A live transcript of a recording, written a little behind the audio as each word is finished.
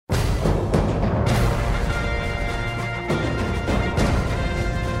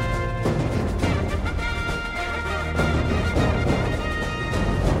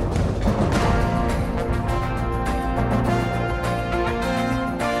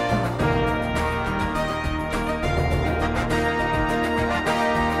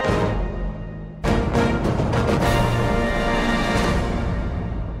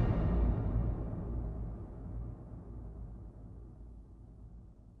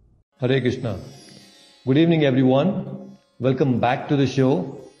Hare Krishna. Good evening, everyone. Welcome back to the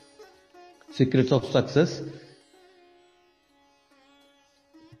show, Secrets of Success.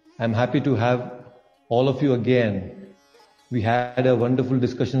 I'm happy to have all of you again. We had a wonderful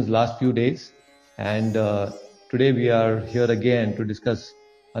discussions last few days, and today we are here again to discuss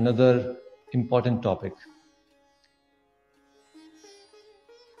another important topic.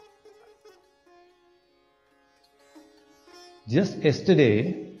 Just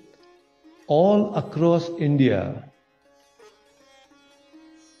yesterday, all across India,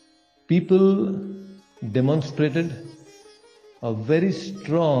 people demonstrated a very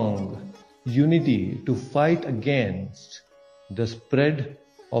strong unity to fight against the spread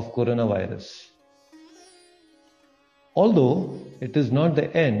of coronavirus. Although it is not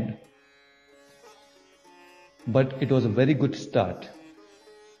the end, but it was a very good start.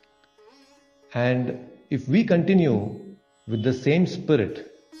 And if we continue with the same spirit,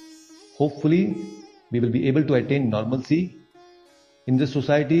 hopefully we will be able to attain normalcy in the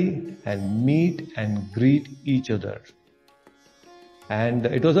society and meet and greet each other. And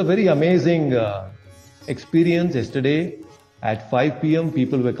it was a very amazing experience yesterday. At 5 p.m.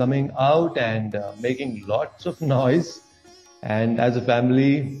 people were coming out and making lots of noise. And as a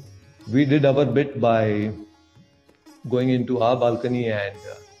family, we did our bit by going into our balcony and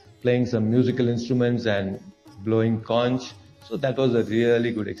playing some musical instruments and blowing conch. So that was a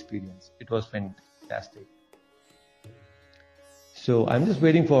really good experience. It was fantastic. So I'm just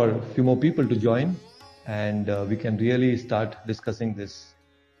waiting for a few more people to join, and we can really start discussing this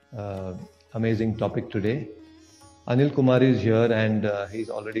amazing topic today. Anil Kumar is here, and he's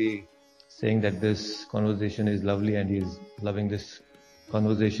already saying that this conversation is lovely and he's loving this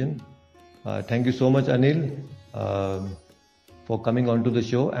conversation. Thank you so much, Anil, for coming onto the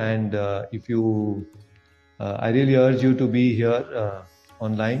show. And if you I really urge you to be here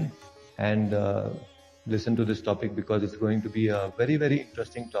online and listen to this topic, because it's going to be a very, very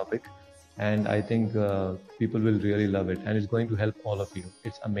interesting topic, and I think people will really love it, and it's going to help all of you.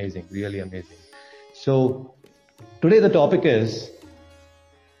 It's amazing, really amazing. So today the topic is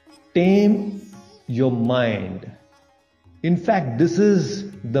tame your mind. In fact, this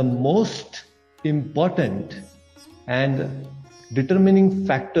is the most important and determining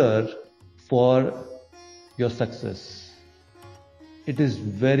factor for your success. It is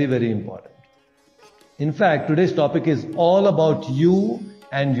very, very important. In fact, today's topic is all about you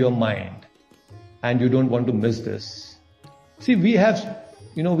and your mind, and you don't want to miss this. See, we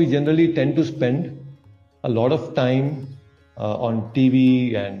generally tend to spend a lot of time on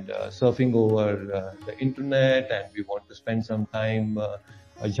TV and surfing over the internet, and we want to spend some time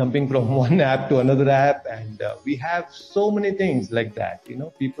jumping from one app to another app, and we have so many things like that.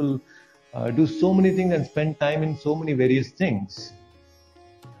 People do so many things and spend time in so many various things.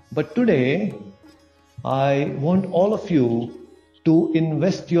 But today, I want all of you to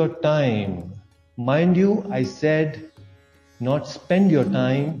invest your time. Mind you, I said not spend your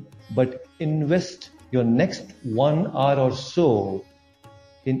time, but invest your next 1 hour or so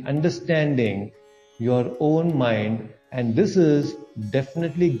in understanding your own mind. And this is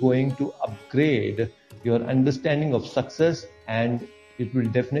definitely going to upgrade your understanding of success, and it will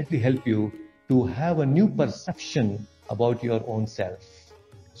definitely help you to have a new perception about your own self.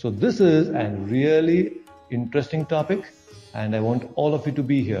 So this is a really interesting topic, and I want all of you to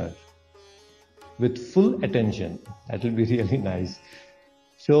be here with full attention. That will be really nice.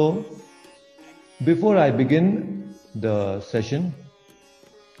 So before I begin the session,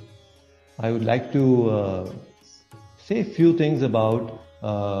 I would like to say a few things about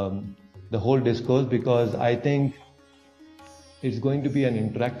the whole discourse, because I think it's going to be an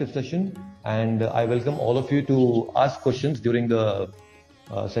interactive session, and I welcome all of you to ask questions during the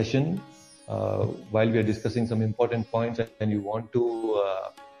session while we are discussing some important points, and you want to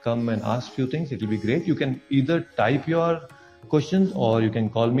come and ask few things. It will be great. You can either type your questions or you can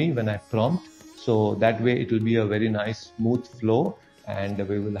call me when I prompt. So that way it will be a very nice smooth flow, and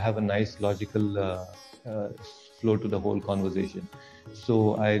we will have a nice logical flow to the whole conversation.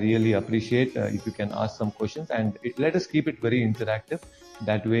 So I really appreciate if you can ask some questions, and let us keep it very interactive.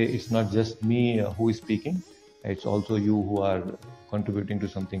 That way it's not just me who is speaking, it's also you who are contributing to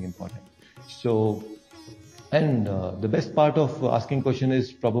something important. So, and the best part of asking question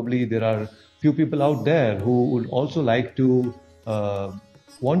is probably there are few people out there who would also like to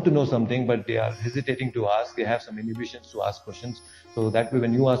want to know something, but they are hesitating to ask. They have some inhibitions to ask questions. So that way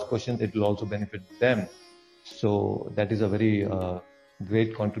when you ask questions, it will also benefit them. So that is a very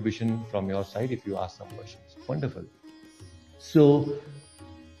great contribution from your side if you ask some questions. Wonderful. So,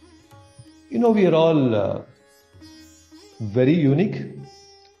 we are all very unique.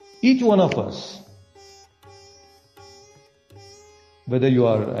 Each one of us, whether you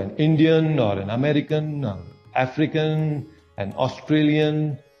are an Indian or an American, or African, an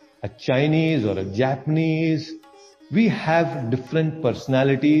Australian, a Chinese or a Japanese, we have different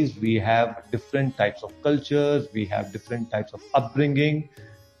personalities, we have different types of cultures, we have different types of upbringing.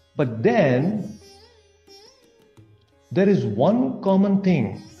 But then there is one common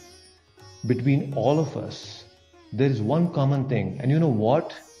thing between all of us. There is one common thing. And you know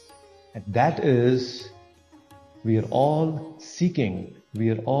what? And that is, we are all seeking, we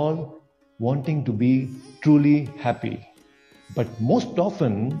are all wanting to be truly happy. But most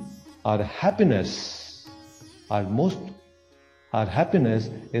often, our happiness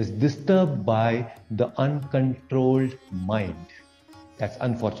is disturbed by the uncontrolled mind. That's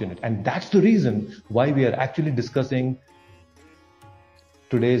unfortunate. And that's the reason why we are actually discussing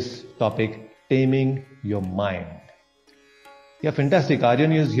today's topic, taming your mind. Yeah, fantastic.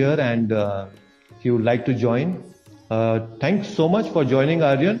 Aryan is here and he would like to join. Thanks so much for joining,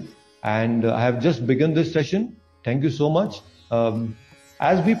 Aryan. And I have just begun this session. Thank you so much.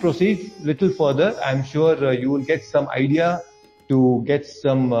 As we proceed little further, I'm sure you will get some idea to get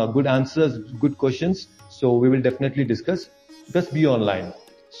some good answers, good questions. So we will definitely discuss. Just be online.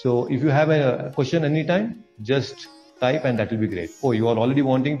 So if you have a question anytime, just type and that will be great. Oh, you are already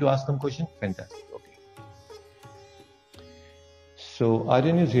wanting to ask some question? Fantastic. Okay. So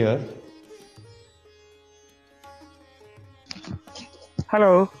Aryan is here.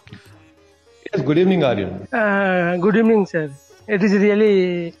 Hello. Yes, good evening, Aryan. Good evening, sir. It is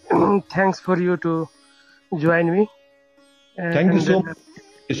really thanks for you to join me. Thank you so much.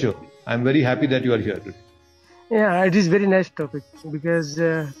 Sure. I'm very happy that you are here today. Yeah, it is very nice topic because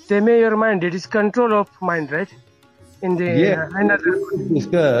tame your mind. It is control of mind, right? In the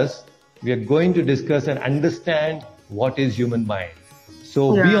we are going to discuss and understand what is human mind.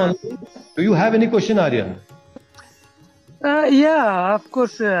 So be on. Do you have any question, Aryan? Yeah, of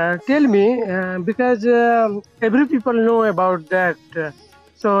course. Tell me, because every people know about that.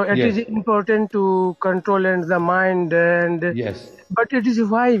 So it is important to control and the mind, and but it is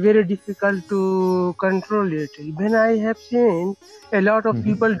why very difficult to control it. Even I have seen a lot of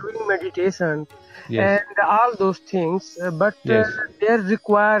people doing meditation and all those things, but their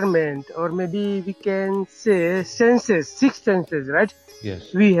requirement, or maybe we can say senses, 6 senses, right?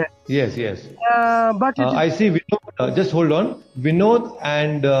 Yes. We have. Yes. But I see. Vinod, just hold on. Vinod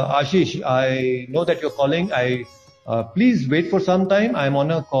and Ashish, I know that you're calling. Please wait for some time. I'm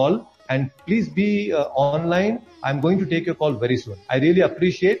on a call, and please be online. I'm going to take your call very soon. I really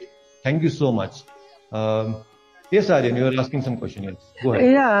appreciate. Thank you so much. Yes, Aryan, you are asking some question. Yes, go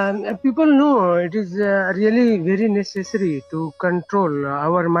ahead. Yeah, people know it is really very necessary to control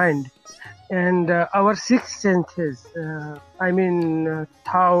our mind and our 6 senses. I mean,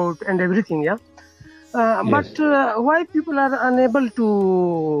 thought and everything. Yeah. But why people are unable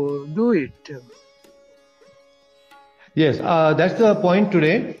to do it? Yes, that's the point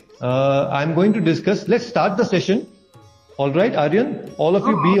today. I'm going to discuss. Let's start the session. All right, Aryan, all of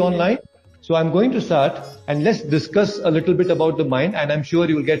you be online. So I'm going to start and let's discuss a little bit about the mind, and I'm sure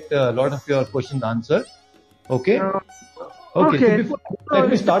you will get a lot of your questions answered. Okay? Okay. So before, let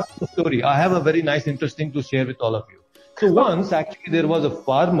me start the story. I have a very nice, interesting to share with all of you. So once actually there was a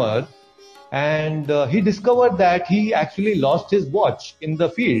farmer, and he discovered that he actually lost his watch in the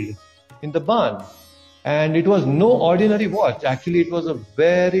field, in the barn. And it was no ordinary watch. Actually, it was a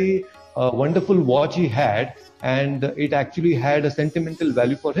very wonderful watch he had, and it actually had a sentimental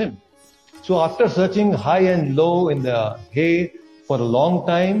value for him. So after searching high and low in the hay for a long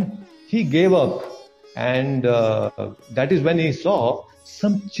time, he gave up. And that is when he saw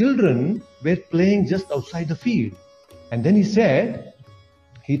some children were playing just outside the field. And then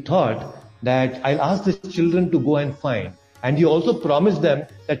he thought that I'll ask the children to go and find. And he also promised them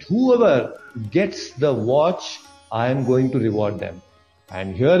that whoever gets the watch, I am going to reward them.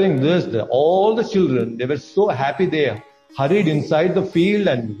 And hearing this, all the children, they were so happy. They hurried inside the field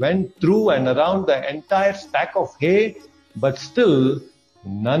and went through and around the entire stack of hay. But still,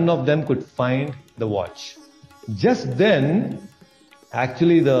 none of them could find the watch. Just then,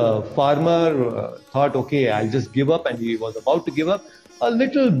 actually the farmer thought, okay, I'll just give up. And he was about to give up. A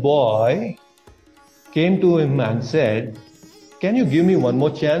little boy came to him and said, can you give me one more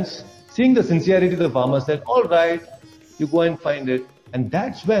chance? Seeing the sincerity, the farmer said, all right, you go and find it. And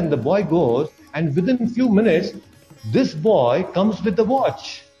that's when the boy goes, and within a few minutes, this boy comes with the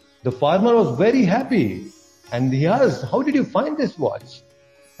watch. The farmer was very happy. And he asked, how did you find this watch?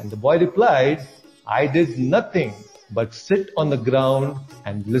 And the boy replied, I did nothing but sit on the ground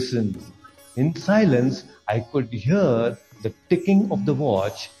and listen. In silence, I could hear the ticking of the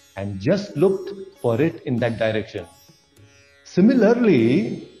watch, and just looked for it in that direction.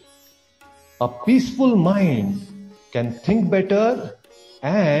 Similarly, a peaceful mind can think better,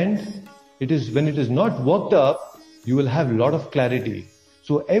 and when it is not worked up, you will have a lot of clarity.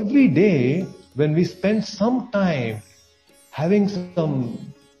 So every day when we spend some time having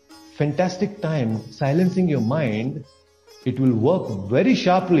some fantastic time silencing your mind, it will work very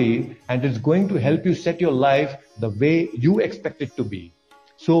sharply, and it's going to help you set your life the way you expect it to be.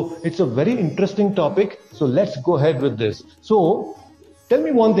 So it's a very interesting topic. So let's go ahead with this. So tell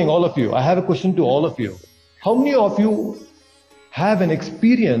me one thing, all of you. I have a question to all of you. How many of you have an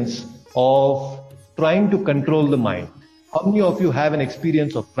experience of trying to control the mind? How many of you have an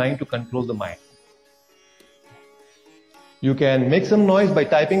experience of trying to control the mind? You can make some noise by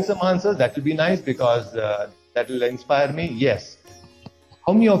typing some answers. That will be nice, because that will inspire me. Yes.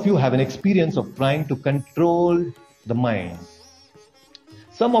 How many of you have an experience of trying to control the mind?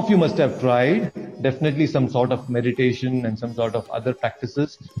 Some of you must have tried definitely some sort of meditation and some sort of other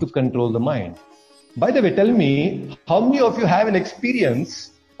practices to control the mind. By the way, tell me, how many of you have an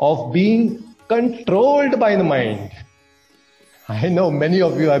experience of being controlled by the mind? I know many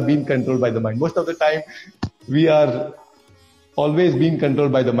of you have been controlled by the mind. Most of the time, we are always being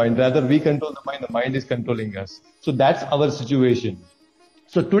controlled by the mind. Rather, we control the mind is controlling us. So that's our situation.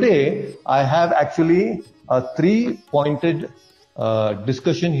 So today, I have actually a 3-pointed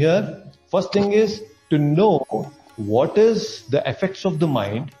discussion here. First thing is to know what is the effects of the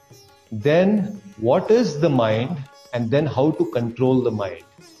mind, then what is the mind, and then how to control the mind.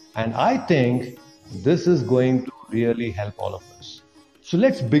 And I think this is going to really help all of us. So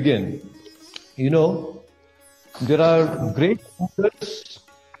let's begin. There are great thinkers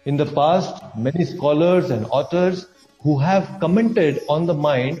in the past, many scholars and authors who have commented on the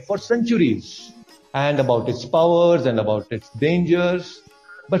mind for centuries, and about its powers and about its dangers.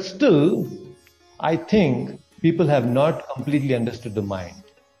 But still, I think people have not completely understood the mind.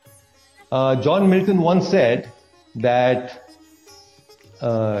 John Milton once said that,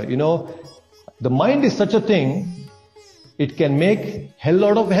 the mind is such a thing, it can make hell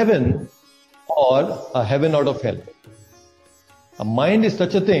out of heaven or a heaven out of hell. A mind is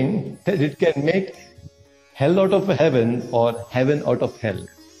such a thing that it can make hell out of heaven or heaven out of hell.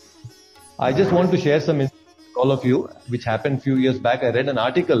 I just want to share some with all of you, which happened a few years back. I read an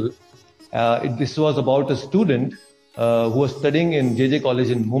article. This was about a student who was studying in JJ College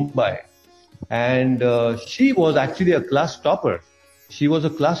in Mumbai. And she was actually a class topper. She was a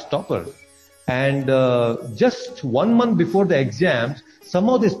class topper. And just 1 month before the exams,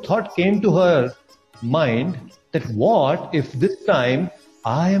 somehow this thought came to her mind that what if this time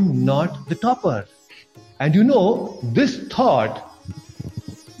I am not the topper? And this thought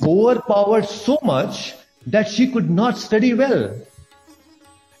overpowered so much that she could not study well.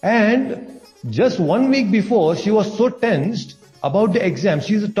 And just 1 week before, she was so tensed about the exam.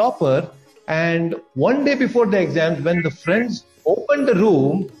 She's a topper. And 1 day before the exams, when the friends opened the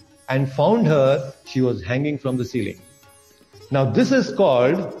room and found her, she was hanging from the ceiling. Now this is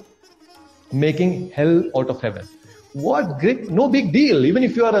called making hell out of heaven. What great, no big deal. Even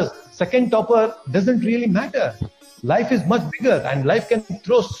if you are a second topper, doesn't really matter. Life is much bigger, and life can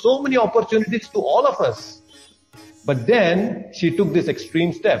throw so many opportunities to all of us. But then she took this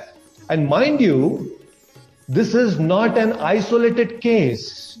extreme step. And mind you, this is not an isolated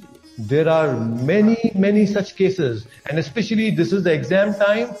case. There are many, many such cases. And especially this is the exam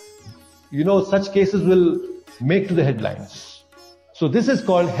time, such cases will make to the headlines. So this is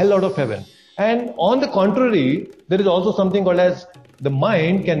called hell out of heaven. And on the contrary, there is also something called as the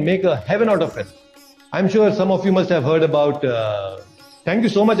mind can make a heaven out of hell. I'm sure some of you must have heard about, thank you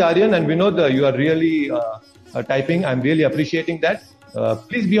so much, Aryan, and Vinod, you are really typing. I'm really appreciating that.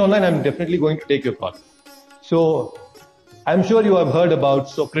 Please be online. I'm definitely going to take your call. So I'm sure you have heard about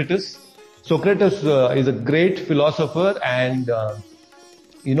Socrates. Socrates is a great philosopher, and,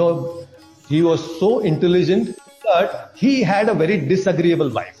 he was so intelligent, but he had a very disagreeable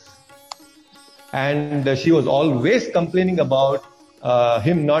wife. And she was always complaining about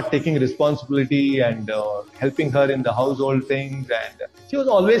him not taking responsibility and helping her in the household things, and she was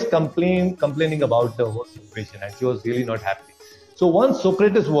always complaining about the whole situation, and she was really not happy. So once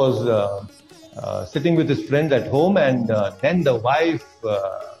Socrates was sitting with his friends at home, and then the wife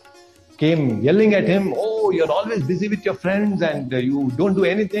came yelling at him, "Oh, you're always busy with your friends and you don't do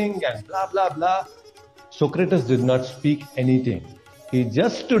anything," and blah blah blah. Socrates did not speak anything. He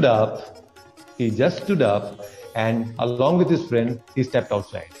just stood up. And along with his friend, he stepped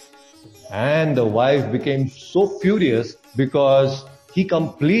outside. And the wife became so furious because he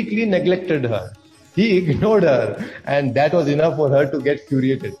completely neglected her. He ignored her, and that was enough for her to get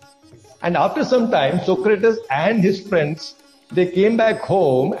infuriated. And after some time, Socrates and his friends, they came back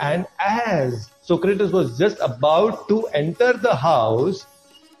home, and as Socrates was just about to enter the house,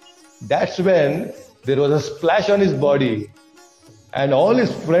 that's when there was a splash on his body, and all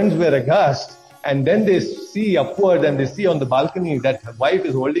his friends were aghast. And then they see upward, and they see on the balcony that his wife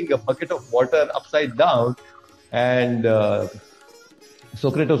is holding a bucket of water upside down, and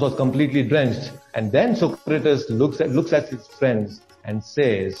Socrates was completely drenched. And then Socrates looks at his friends and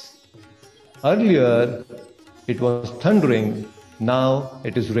says, earlier it was thundering, now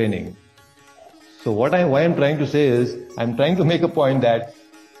it is raining. So why I'm trying to say is, I'm trying to make a point that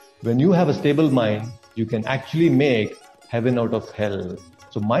when you have a stable mind, you can actually make heaven out of hell.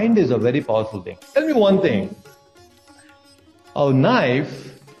 So mind is a very powerful thing. Tell me one thing. A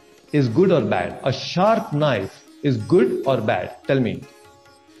knife is good or bad? A sharp knife is good or bad? Tell me.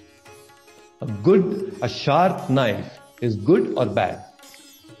 A sharp knife is good or bad?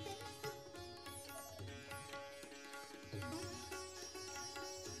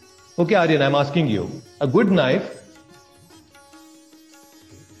 Okay, Aryan, I'm asking you. A good knife,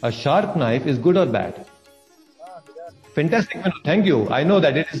 a sharp knife is good or bad? Fantastic. Thank you. I know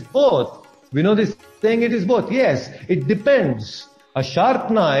that it is both. We know this saying it is both. Yes, it depends. A sharp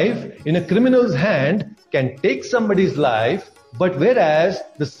knife in a criminal's hand can take somebody's life, but whereas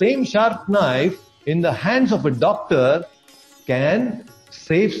the same sharp knife in the hands of a doctor can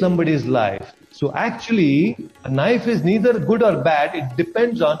save somebody's life. So actually, a knife is neither good or bad. It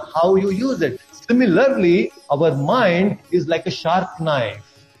depends on how you use it. Similarly, our mind is like a sharp knife.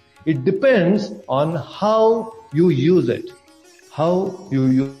 It depends on how you use it. How you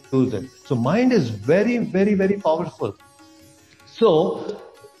use it. So mind is very, very, very powerful. So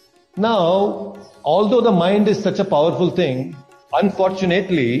now, although the mind is such a powerful thing,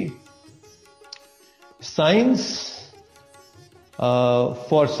 unfortunately, science,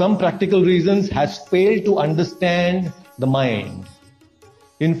 for some practical reasons, has failed to understand the mind.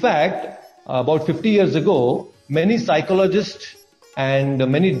 In fact, about 50 years ago, many psychologists and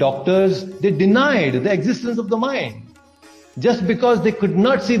many doctors, they denied the existence of the mind just because they could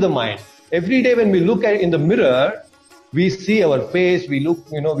not see the mind. Every day when we look at in the mirror, we see our face, we look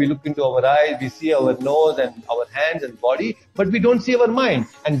into our eyes, we see our nose and our hands and body, but we don't see our mind.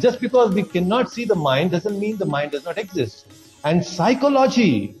 And just because we cannot see the mind doesn't mean the mind does not exist. And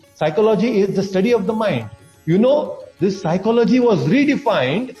psychology is the study of the mind. You know, this psychology was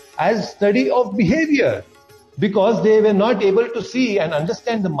redefined as study of behavior. Because they were not able to see and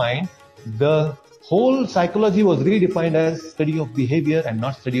understand the mind, the whole psychology was redefined as study of behavior and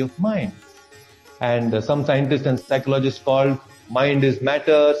not study of mind. And some scientists and psychologists call mind is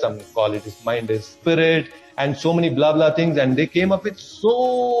matter, some call it mind is spirit, and so many blah blah things. And they came up with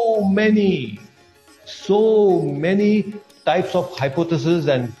so many types of hypotheses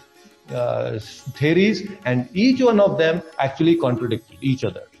and theories, and each one of them actually contradicted each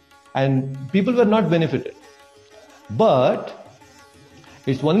other. And people were not benefited. But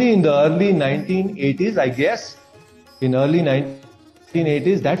it's only in the early 1980s, I guess, in early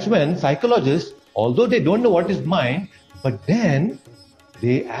 1980s, that's when psychologists, although they don't know what is mind, but then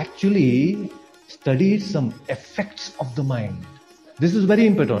they actually studied some effects of the mind. This is very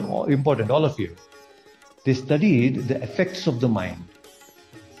important, all of you. They studied the effects of the mind.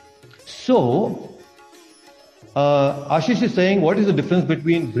 So, Ashish is saying, what is the difference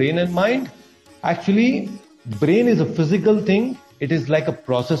between brain and mind? Actually, brain is a physical thing. It is like a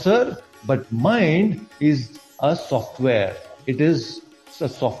processor, but mind is a software. It is a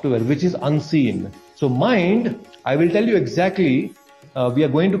software which is unseen. So mind, I will tell you exactly, we are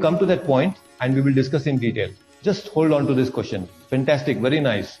going to come to that point and we will discuss in detail. Just hold on to this question. Fantastic, very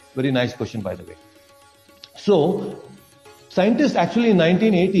nice question, by the way. So scientists actually in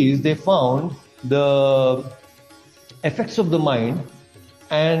 1980s, they found the effects of the mind,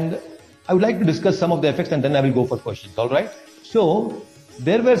 and I would like to discuss some of the effects and then I will go for questions, all right? So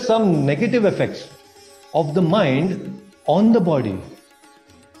there were some negative effects of the mind on the body,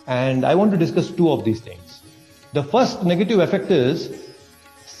 and I want to discuss two of these things. The first negative effect is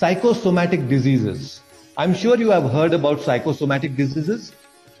psychosomatic diseases. I'm sure you have heard about psychosomatic diseases.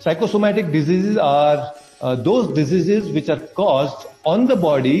 Psychosomatic diseases are those diseases which are caused on the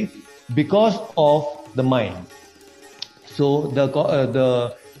body because of the mind. So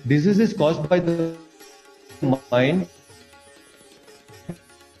the diseases caused by the mind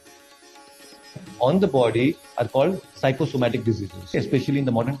on the body are called psychosomatic diseases. Especially in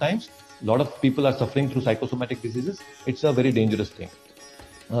the modern times, a lot of people are suffering through psychosomatic diseases. It's a very dangerous thing.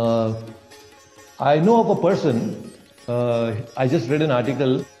 I know of a person, I just read an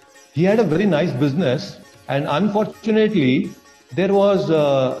article, he had a very nice business, and unfortunately, there was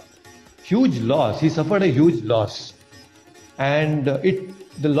a huge loss. He suffered a huge loss, and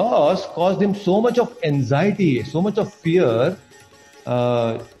the loss caused him so much of anxiety, so much of fear.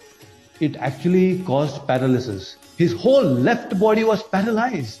 It actually caused paralysis. His whole left body was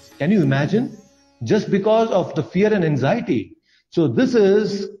paralyzed. Can you imagine? Just because of the fear and anxiety. So this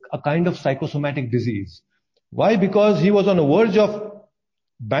is a kind of psychosomatic disease. Why? Because he was on the verge of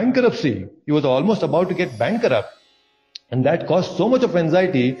bankruptcy. He was almost about to get bankrupt. And that caused so much of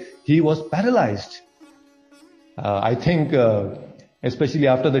anxiety, he was paralyzed. I think, especially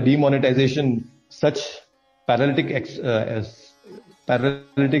after the demonetization, such paralytic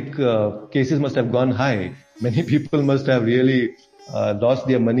cases must have gone high. Many people must have really lost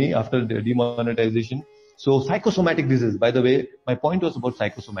their money after the demonetization. So psychosomatic disease, by the way, my point was about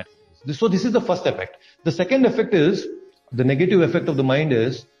psychosomatic disease. So this is the first effect. The second effect is, the negative effect of the mind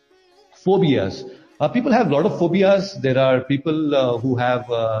is phobias. People have a lot of phobias. There are people who have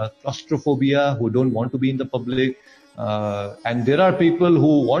claustrophobia, who don't want to be in the public. And there are people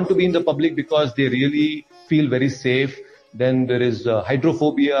who want to be in the public because they really feel very safe. Then there is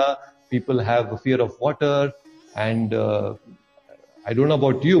hydrophobia. People have a fear of water. And I don't know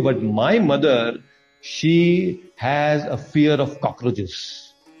about you, but my mother, she has a fear of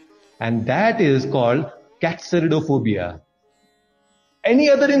cockroaches. And that is called catseridophobia.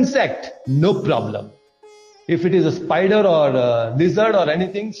 Any other insect, no problem. If it is a spider or a lizard or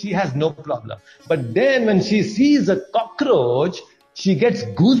anything, she has no problem. But then when she sees a cockroach, she gets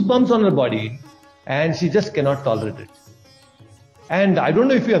goosebumps on her body and she just cannot tolerate it. And I don't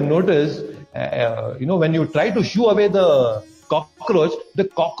know if you have noticed, when you try to shoo away the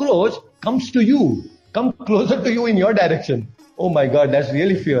cockroach comes to you, come closer to you in your direction. Oh my God, that's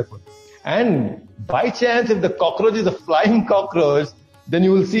really fearful. And by chance, if the cockroach is a flying cockroach, then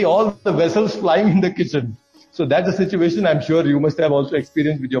you will see all the vessels flying in the kitchen. So that's a situation I'm sure you must have also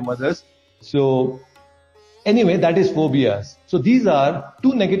experienced with your mothers. So anyway, that is phobias. So these are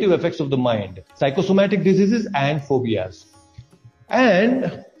two negative effects of the mind, psychosomatic diseases and phobias.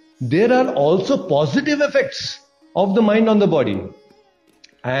 And there are also positive effects of the mind on the body.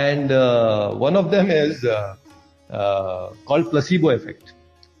 And one of them is called placebo effect.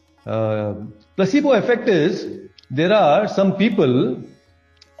 Placebo effect is, there are some people,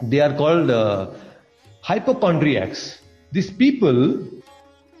 they are called hypochondriacs. These people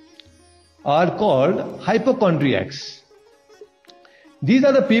are called hypochondriacs. These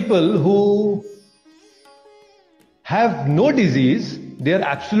are the people who have no disease, they are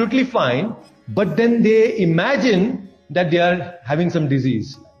absolutely fine, but then they imagine that they are having some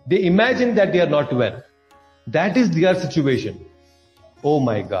disease. They imagine that they are not well. That is their situation. Oh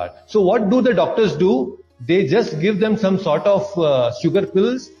my God. So what do the doctors do? They just give them some sort of sugar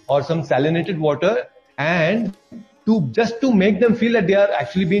pills or some salinated water, and just to make them feel that they are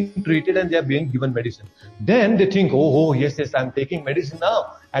actually being treated and they are being given medicine. Then they think, yes, I'm taking medicine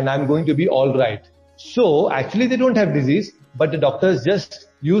now and I'm going to be all right. So actually they don't have disease, but the doctors just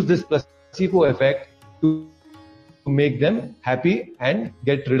use this placebo effect to make them happy and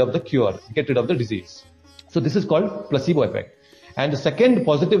get rid of the disease. So this is called placebo effect. And the second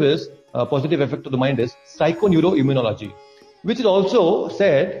positive effect of the mind is psychoneuroimmunology, which is also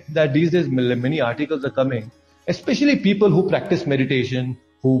said that these days many articles are coming, especially people who practice meditation,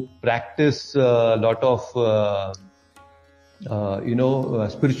 who practice a lot of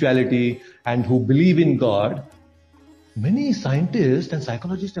spirituality, and who believe in God. Many scientists and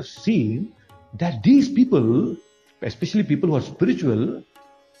psychologists have seen that these people, especially people who are spiritual,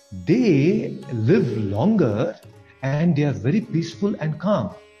 they live longer and they are very peaceful and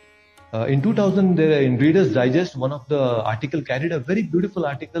calm. In 2000, in Reader's Digest, one of the article carried a very beautiful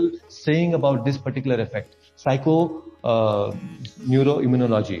article saying about this particular effect,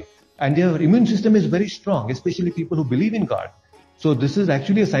 psychoneuroimmunology. And their immune system is very strong, especially people who believe in God. So this is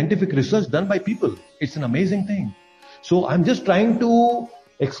actually a scientific research done by people. It's an amazing thing. So I'm just trying to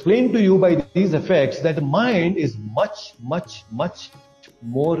explain to you by these effects that the mind is much, much, much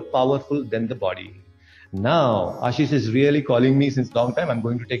more powerful than the body. Now, Ashish is really calling me since long time. I'm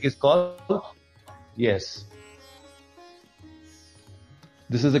going to take his call. Yes.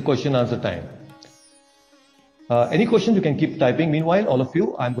 This is a question answer time. Any questions you can keep typing. Meanwhile, all of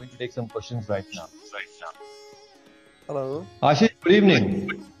you, I'm going to take some questions right now. Hello. Ashish, good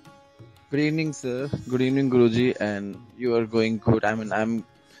evening. Good evening, sir. Good evening, Guruji. And you are going good. I'm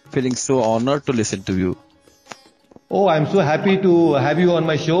feeling so honored to listen to you. Oh, I'm so happy to have you on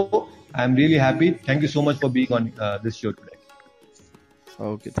my show. I'm really happy. Thank you so much for being on this show today.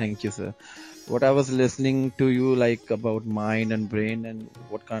 Okay, thank you, sir. what I was listening to you like about mind and brain and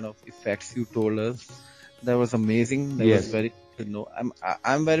what kind of effects you told us, that was amazing. That was very good to know.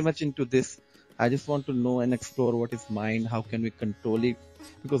 I'm very much into this. I just want to know and explore what is mind, how can we control it,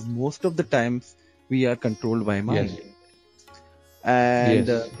 because most of the times we are controlled by mind. And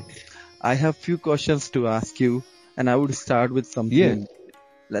I have few questions to ask you, and I would start with something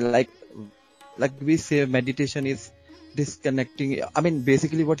like we say meditation is disconnecting. I mean,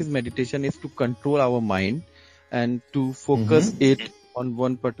 basically what is meditation is to control our mind and to focus it on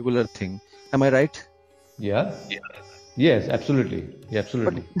one particular thing. Am I right? Yes, absolutely.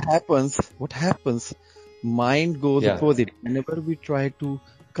 Absolutely. But what happens? Mind goes opposite. Whenever we try to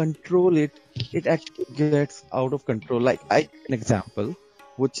control it, it actually gets out of control. Like an example,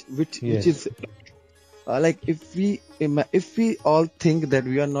 which is like if we all think that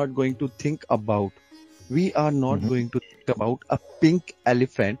we are not going to think about, we are not going to think about a pink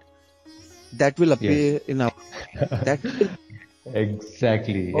elephant that will appear in our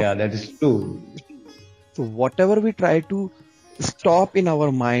exactly. Yeah, that is true. So whatever we try to stop in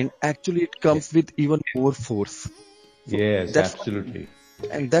our mind, actually it comes with even more force. So absolutely.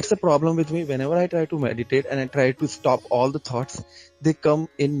 And that's the problem with me. Whenever I try to meditate and I try to stop all the thoughts, they come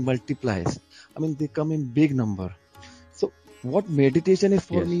in multiplies. I mean, they come in big number. So what meditation is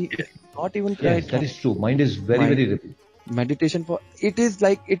for me is not even trying that is true. Mind is very meditation for it is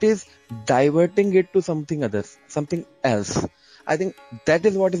like it is diverting it to something else. I think that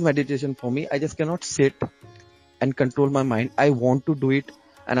is what is meditation for me. I just cannot sit and control my mind. I want to do it,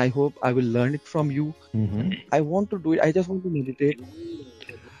 and I hope I will learn it from you. I want to do it. I just want to meditate.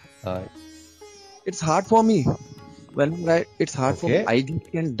 It's hard for me. It's hard for me. I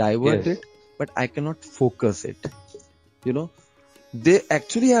can divert it, but I cannot focus it. You know, they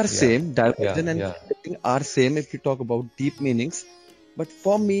actually are same. Diversion and focusing are same if you talk about deep meanings. But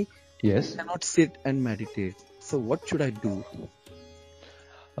for me, I cannot sit and meditate. So what should I do?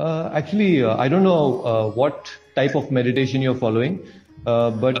 Actually, I don't know what type of meditation you're following.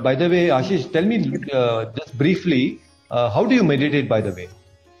 But by the way, Ashish, tell me just briefly, how do you meditate, by the way?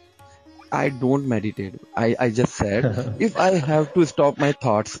 I don't meditate. I just said, if I have to stop my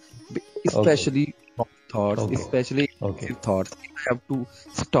thoughts, especially thoughts, especially thoughts, if I have to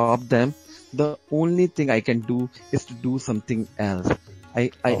stop them, the only thing I can do is to do something else.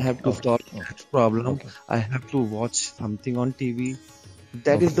 I have to stop that problem. I have to watch something on TV.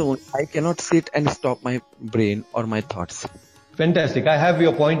 That is the only, I cannot sit and stop my brain or my thoughts. Fantastic. I have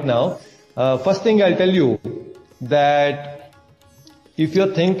your point now. First thing I'll tell you that if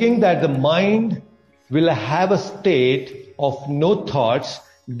you're thinking that the mind will have a state of no thoughts,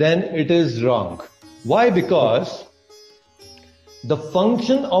 then it is wrong. Why? Because the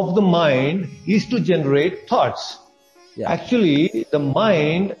function of the mind is to generate thoughts. Actually, the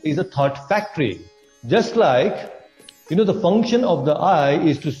mind is a thought factory. Just like, the function of the eye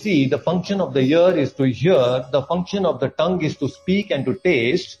is to see, the function of the ear is to hear, the function of the tongue is to speak and to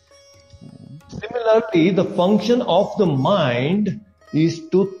taste. Similarly, the function of the mind is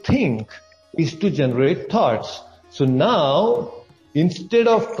to think, is to generate thoughts. So now, instead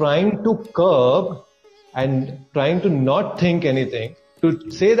of trying to curb and trying to not think anything,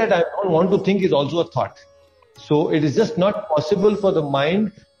 to say that I don't want to think is also a thought. So it is just not possible for the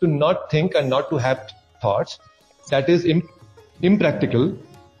mind to not think and not to have thoughts. That is impractical.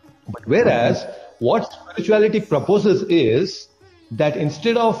 But whereas what spirituality proposes is that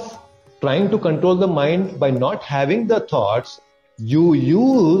instead of trying to control the mind by not having the thoughts, you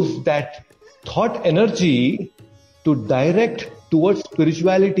use that thought energy to direct towards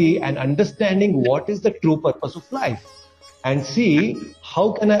spirituality and understanding what is the true purpose of life, and see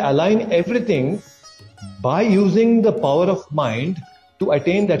how can I align everything by using the power of mind to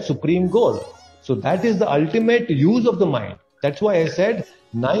attain that supreme goal. So that is the ultimate use of the mind. That's why I said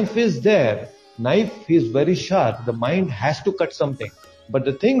knife is there. Knife is very sharp. The mind has to cut something. But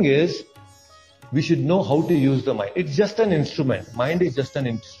the thing is, we should know how to use the mind. It's just an instrument. Mind is just an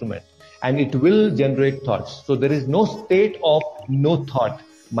instrument. And it will generate thoughts. So there is no state of no thought.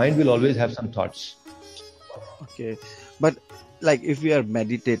 Mind will always have some thoughts. Okay. But like if we are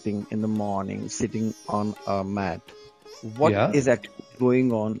meditating in the morning, sitting on a mat, what is actually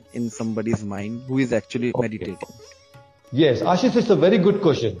going on in somebody's mind who is actually meditating? Yes, Ashish, it's a very good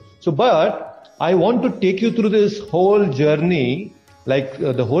question. So, but I want to take you through this whole journey, like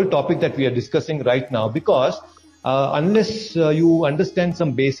the whole topic that we are discussing right now, because unless you understand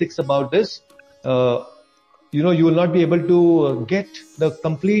some basics about this, you will not be able to get the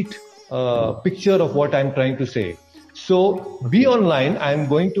complete picture of what I'm trying to say. So be online. I'm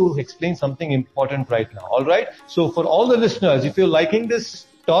going to explain something important right now. All right. So for all the listeners, if you're liking this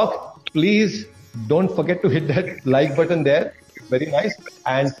talk, please don't forget to hit that like button there. Very nice.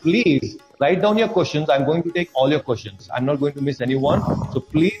 And please write down your questions. I'm going to take all your questions. I'm not going to miss anyone. So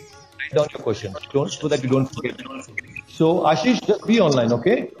please write down your questions. So that you don't forget. So Ashish, just be online,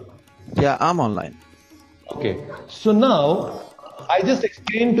 okay? Yeah, I'm online. Okay. So now I just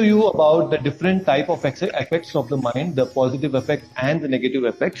explained to you about the different type of effects of the mind, the positive effects and the negative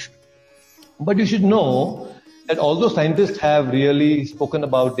effects. But you should know that although scientists have really spoken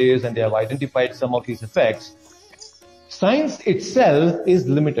about this and they have identified some of these effects, science itself is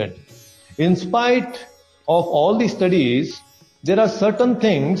limited. In spite of all these studies, there are certain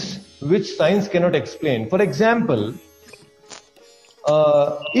things which science cannot explain. For example,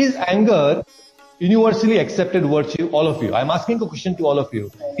 is anger universally accepted virtue? All of you. I'm asking a question to all of you.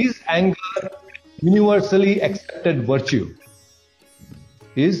 Is anger universally accepted virtue?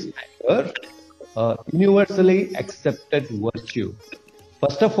 Is anger universally accepted virtue?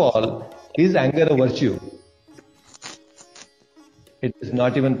 First of all, is anger a virtue? It is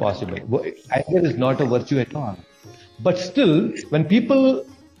not even possible. Anger is not a virtue at all. But still, when people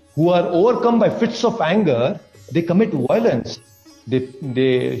who are overcome by fits of anger, they commit violence.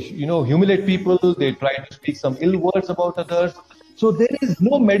 They humiliate people. They try to speak some ill words about others. So there is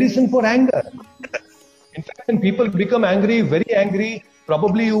no medicine for anger. In fact, when people become angry, very angry,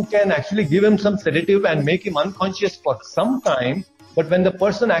 probably you can actually give him some sedative and make him unconscious for some time. But when the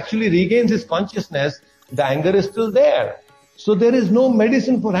person actually regains his consciousness, the anger is still there. So there is no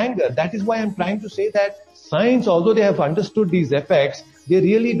medicine for anger. That is why I'm trying to say that science, although they have understood these effects, they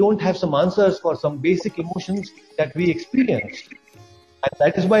really don't have some answers for some basic emotions that we experience. And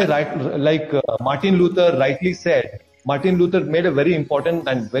that is why, Martin Luther rightly said, Martin Luther made a very important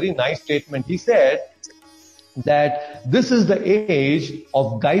and very nice statement. He said that this is the age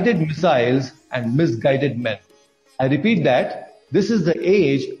of guided missiles and misguided men. I repeat that. This is the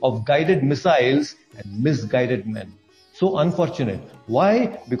age of guided missiles and misguided men. So unfortunate.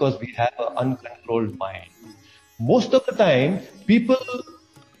 Why? Because we have an uncontrolled mind. Most of the time,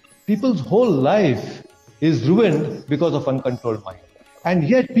 people's whole life is ruined because of uncontrolled mind. And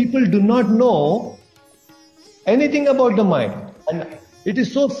yet people do not know anything about the mind. And it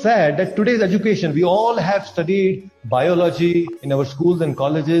is so sad that today's education, we all have studied biology in our schools and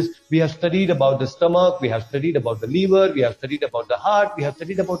colleges. We have studied about the stomach, we have studied about the liver, we have studied about the heart, we have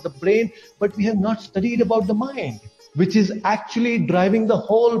studied about the brain, but we have not studied about the mind, which is actually driving the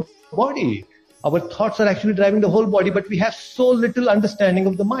whole body. Our thoughts are actually driving the whole body, but we have so little understanding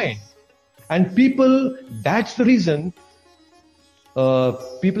of the mind. And people, that's the reason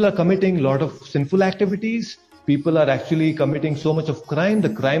people are committing a lot of sinful activities. People are actually committing so much of crime. The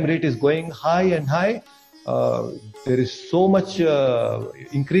crime rate is going high and high. There is so much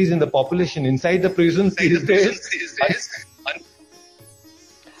increase in the population inside the prisons these days.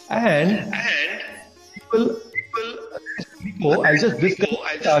 And people I'll just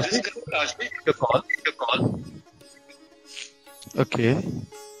disconnect the call. Okay.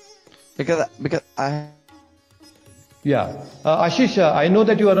 Because I... Yeah. Ashish, I know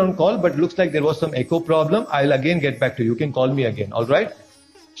that you are on call, but looks like there was some echo problem. I'll again get back to you. You can call me again. All right.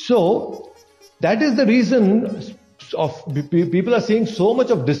 So that is the reason of people are seeing so much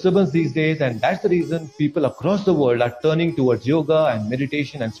of disturbance these days. And that's the reason people across the world are turning towards yoga and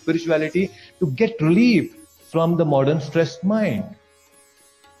meditation and spirituality to get relief from the modern stressed mind.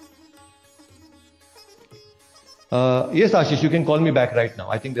 Yes, Ashish, you can call me back right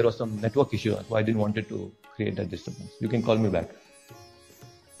now. I think there was some network issue, so I didn't want it to create that disturbance. You can call me back.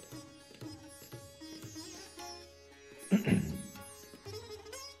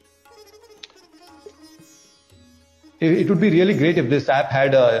 It would be really great if this app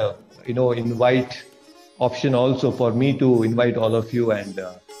had a invite option also for me to invite all of you and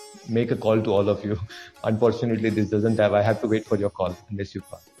make a call to all of you. Unfortunately, this doesn't have. I have to wait for your call unless you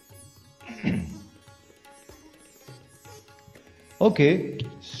call. Okay,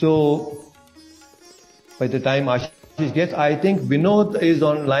 so by the time Ashish gets, I think Vinod is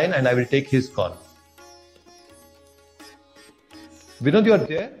online and I will take his call. Vinod, you are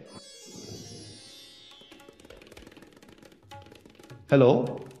there?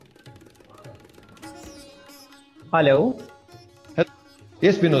 Hello? Hello?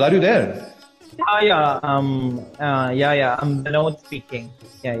 Yes, Vinod, are you there? Yeah, I'm Vinod speaking.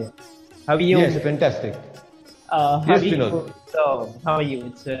 Yeah. How are you? Yes, fantastic. Yes, Vinod. So, how are you?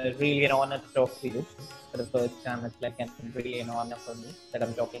 It's really an honor to talk to you for the first time. It's like really an honor for me that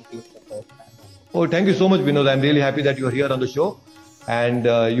I'm talking to you for the first time. Oh, thank you so much, Vinod. I'm really happy that you are here on the show. And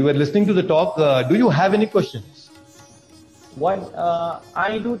you were listening to the talk. Do you have any questions? Well,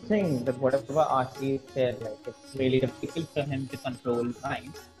 I do think that whatever Ashish said, like it's really difficult for him to control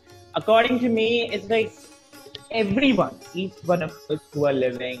mind. according to me, it's like everyone, each one of us who are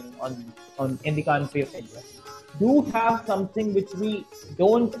living on in the country of India, do have something which we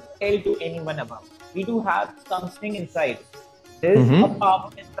don't tell to anyone about. We do have something inside. There is a power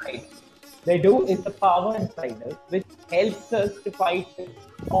inside. There is a power inside us which helps us to fight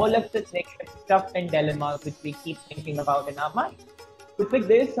all of the negative stuff and dilemmas which we keep thinking about in our mind. It's like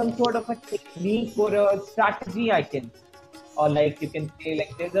there is some sort of a technique or a strategy, I can, or like you can say,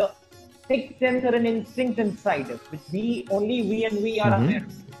 like there's a sixth sense or an instinct inside us which we are aware of.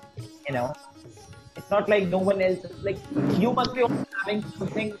 You know, it's not like no one else. It's like you must be having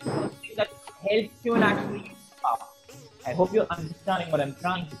something that helps you in actually use power. I hope you're understanding what I'm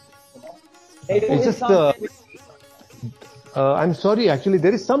trying to say. You know? It's just, I'm sorry, actually,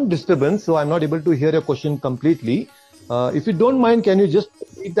 there is some disturbance, so I'm not able to hear your question completely. If you don't mind, can you just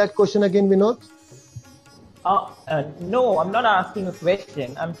repeat that question again, Vinod? No, I'm not asking a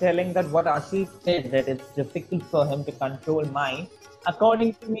question. I'm telling that what Ashish said, that it's difficult for him to control mind.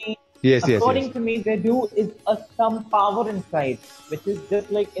 According to me, to me, there is some power inside, which is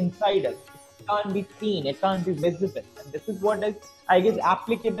just like inside us. It can't be seen, it can't be visible. And this is what is, I guess,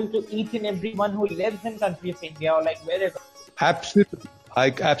 applicable to each and everyone who lives in country of India or like wherever. Absolutely. I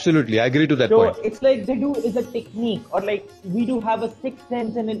agree to that point. So it's like is a technique, or like we do have a sixth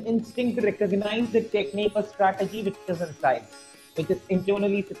sense and an instinct to recognize the technique or strategy which is inside, which is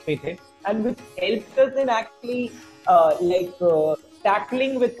internally situated, and which helps us in actually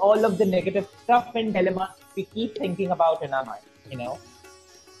tackling with all of the negative stuff and dilemmas we keep thinking about in our mind, you know.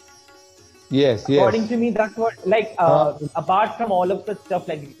 Yes. According to me, that's what, like, apart from all of the stuff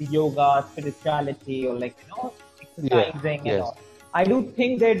like yoga, spirituality, or like, you know, exercising and all, I do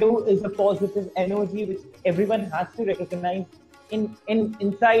think there is a positive energy which everyone has to recognize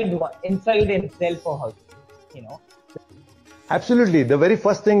inside himself or herself, you know. Absolutely. The very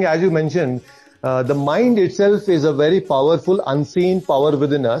first thing, as you mentioned, the mind itself is a very powerful, unseen power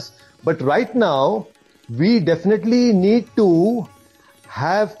within us. But right now, we definitely need to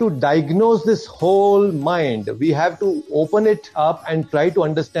have to diagnose this whole mind. We have to open it up and try to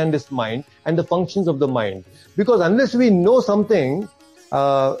understand this mind and the functions of the mind. Because unless we know something,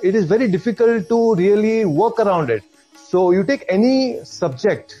 it is very difficult to really work around it. So you take any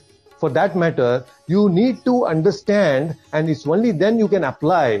subject for that matter, you need to understand, and it's only then you can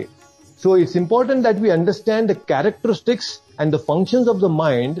apply. So it's important that we understand the characteristics and the functions of the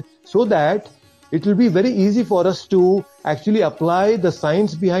mind so that it will be very easy for us to actually apply the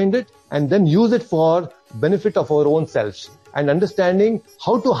science behind it and then use it for benefit of our own selves, and understanding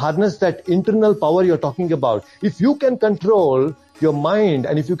how to harness that internal power you're talking about. If you can control your mind,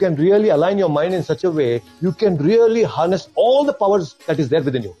 and if you can really align your mind in such a way, you can really harness all the powers that is there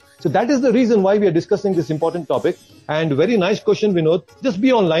within you. So that is the reason why we are discussing this important topic. And very nice question, Vinod. Just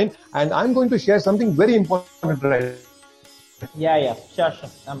be online, and I'm going to share something very important right now. Yeah, sure.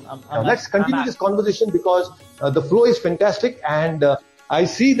 Let's continue this conversation because the flow is fantastic, and I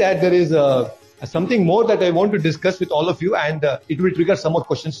see that there is something more that I want to discuss with all of you, and it will trigger some more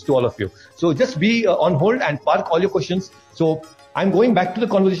questions to all of you. So just be on hold and park all your questions. So I'm going back to the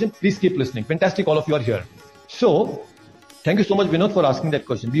conversation. Please keep listening. Fantastic, all of you are here. So thank you so much, Vinod, for asking that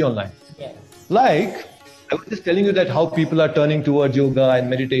question. Be online. Yes. Like, I was just telling you that how people are turning towards yoga and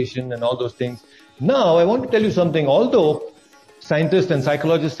meditation and all those things. Now, I want to tell you something. Although scientists and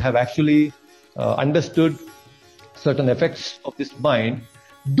psychologists have actually understood certain effects of this mind,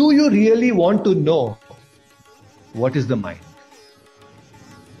 do you really want to know what is the mind?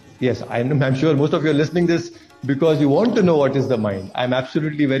 Yes, I'm sure most of you are listening this because you want to know what is the mind. I'm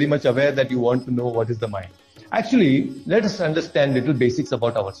absolutely very much aware that you want to know what is the mind. Actually, let us understand little basics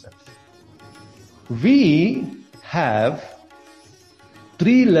about ourselves. We have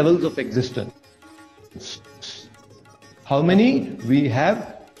 3 levels of existence. How many? We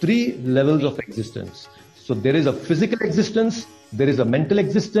have 3 levels of existence. So there is a physical existence, there is a mental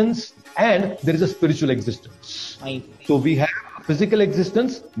existence, and there is a spiritual existence. So we have a physical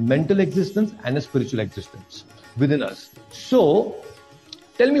existence, mental existence, and a spiritual existence within us. So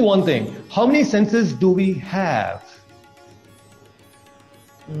tell me one thing, how many senses do we have?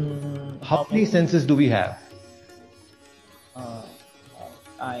 How many senses do we have? How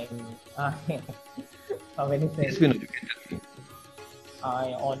many senses? Yes, Vinod, you can tell me.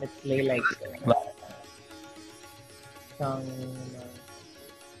 I honestly like tongue.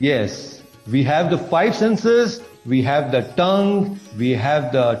 Yes, we have the 5 senses, we have the tongue, we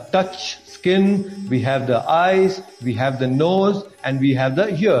have the touch, skin, we have the eyes, we have the nose, and we have the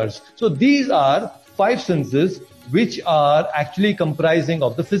ears. So these are 5 senses which are actually comprising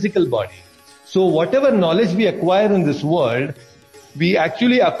of the physical body. So whatever knowledge we acquire in this world we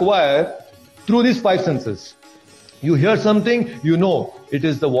actually acquire through these five senses. You hear something, you know it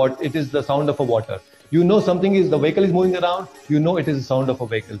is the sound of a water. You know the vehicle is moving around, you know it is the sound of a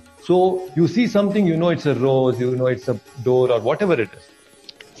vehicle. So you see something, you know it's a rose, you know it's a door or whatever it is.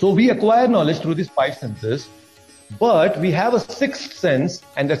 So we acquire knowledge through these five senses, but we have a sixth sense,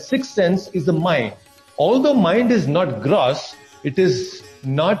 and that sixth sense is the mind. Although mind is not gross, it is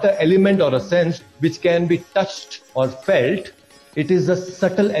not an element or a sense which can be touched or felt. It is a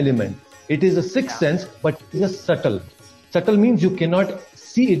subtle element. It is a sixth sense, but it is subtle. Subtle means you cannot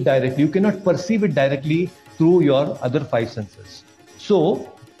see it directly, you cannot perceive it directly through your other five senses.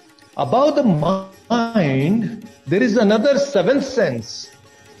 So, about the mind, there is another seventh sense,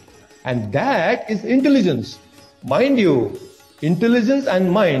 and that is intelligence. Mind you, intelligence and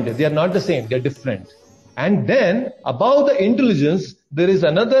mind, they are not the same, they are different. And then, above the intelligence, there is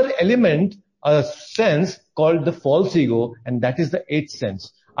another element, a sense called the false ego, and that is the eighth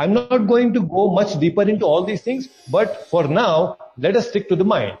sense. I'm not going to go much deeper into all these things, but for now, let us stick to the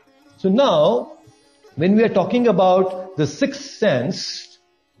mind. So now, when we are talking about the sixth sense,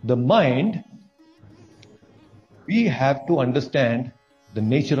 the mind, we have to understand the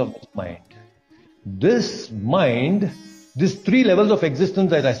nature of this mind. This mind, these three levels of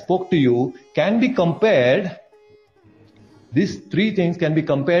existence that I spoke to you can be compared, these three things can be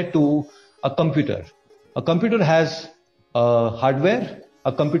compared to a computer. A computer has a hardware,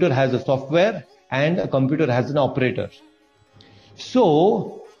 a computer has a software, and a computer has an operator.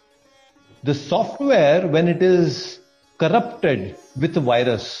 So, the software, when it is corrupted with a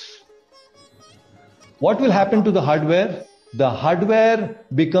virus, what will happen to the hardware? The hardware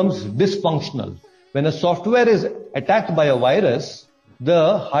becomes dysfunctional. When a software is attacked by a virus,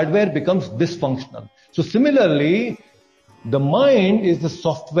 the hardware becomes dysfunctional. So similarly, the mind is the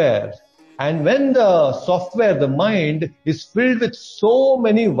software. And when the software, the mind, is filled with so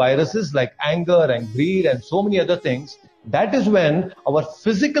many viruses like anger and greed and so many other things, that is when our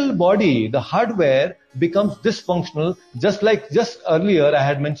physical body, the hardware, becomes dysfunctional. Just earlier, I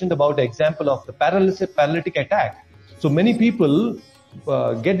had mentioned about the example of the paralytic attack. So many people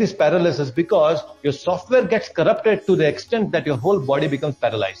get this paralysis because your software gets corrupted to the extent that your whole body becomes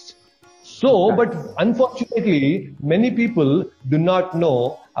paralyzed. So, but unfortunately, many people do not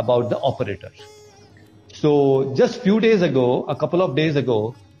know about the operator. So just a couple of days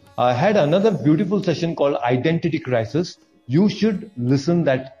ago, I had another beautiful session called Identity Crisis. You should listen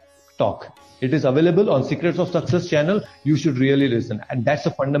that talk. It is available on Secrets of Success channel. You should really listen. And that's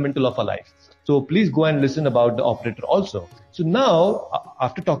the fundamental of our life. So please go and listen about the operator also. So now,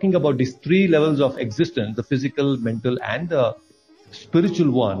 after talking about these three levels of existence, the physical, mental, and the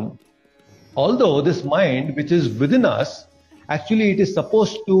spiritual one, although this mind, which is within us, actually it is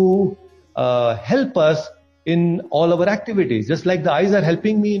supposed to help us in all our activities. Just like the eyes are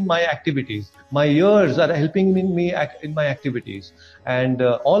helping me in my activities, my ears are helping me in my activities, and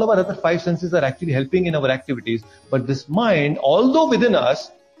all of our other five senses are actually helping in our activities. But this mind, although within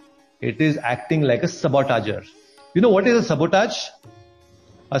us, it is acting like a sabotager. You know what is a sabotage?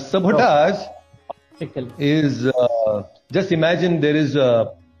 A sabotage is, just imagine there is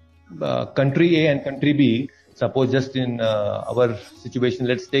a country A and country B. Suppose just in our situation,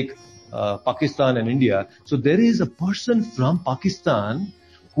 let's take Pakistan and India. So there is a person from Pakistan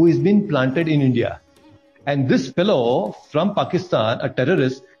who is being planted in India. And this fellow from Pakistan, a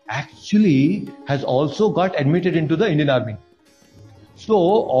terrorist, actually has also got admitted into the Indian army. So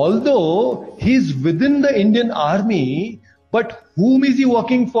although he's within the Indian army, but whom is he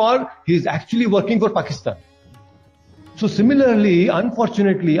working for? He's actually working for Pakistan. So similarly,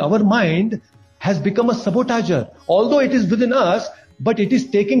 unfortunately, our mind has become a sabotager. Although it is within us, but it is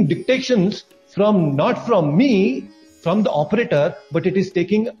taking dictations not from me, from the operator, but it is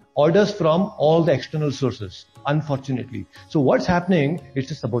taking orders from all the external sources, unfortunately. So what's happening? It's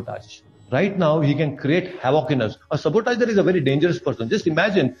a sabotage. Right now, he can create havoc in us. A sabotager is a very dangerous person. Just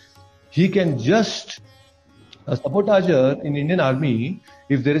imagine, a sabotager in Indian army,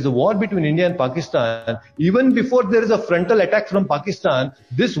 if there is a war between India and Pakistan, even before there is a frontal attack from Pakistan,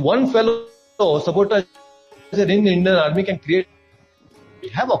 this one fellow sabotager in Indian army can create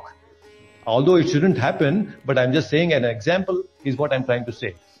havoc. Although it shouldn't happen, but I'm just saying an example is what I'm trying to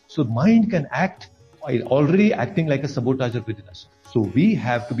say. So mind can act, already acting like a sabotager within us. So we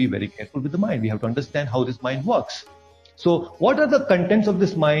have to be very careful with the mind. We have to understand how this mind works. So what are the contents of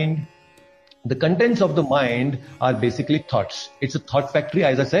this mind? The contents of the mind are basically thoughts. It's a thought factory,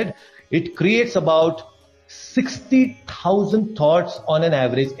 as I said. It creates about 60,000 thoughts on an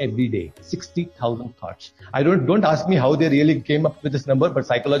average every day. 60,000 thoughts. Don't ask me how they really came up with this number, but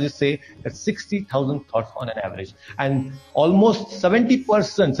psychologists say that 60,000 thoughts on an average. And almost 70%,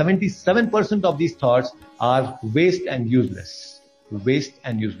 77% of these thoughts are waste and useless. Waste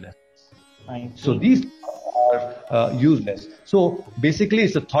and useless. So these are useless. So basically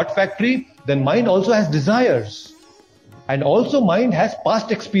it's a thought factory. Then mind also has desires. And also mind has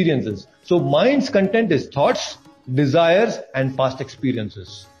past experiences. So mind's content is thoughts, desires, and past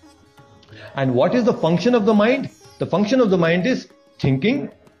experiences. And what is the function of the mind? The function of the mind is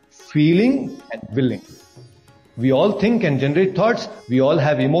thinking, feeling, and willing. We all think and generate thoughts. We all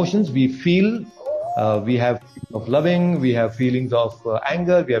have emotions. We feel. We have feelings of loving. We have feelings of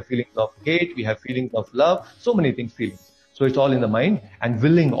anger. We have feelings of hate. We have feelings of love. So many things, feelings. So it's all in the mind. And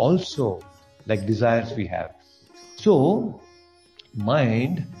willing also, like desires we have. So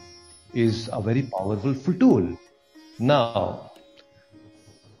mind is a very powerful tool. Now,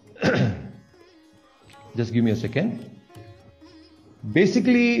 just give me a second.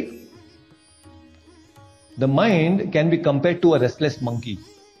 Basically, the mind can be compared to a restless monkey.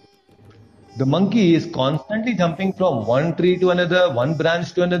 The monkey is constantly jumping from one tree to another, one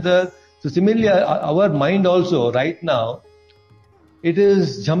branch to another. So similarly, our mind also right now, it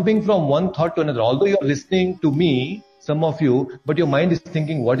is jumping from one thought to another. Although you are listening to me, some of you, but your mind is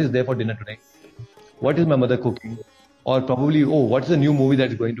thinking, what is there for dinner today? What is my mother cooking? Or probably, what's the new movie that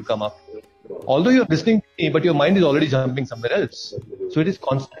is going to come up? Although you're listening to me, but your mind is already jumping somewhere else. So it is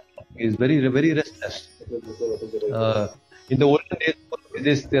constant. It is very, very restless. In the olden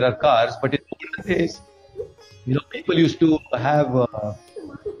days, there are cars, but in the olden days, people used to have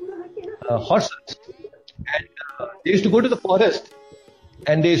horses. And they used to go to the forest.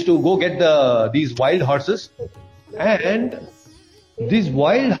 And they used to go get these wild horses. And these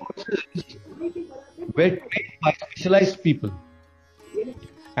wild horses were trained by specialized people.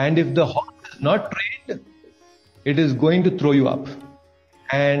 And if the horse is not trained, it is going to throw you up.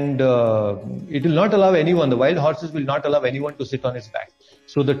 And it will not allow anyone, the wild horses will not allow anyone to sit on its back.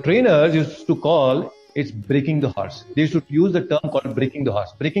 So the trainers used to call it breaking the horse. They used to use the term called breaking the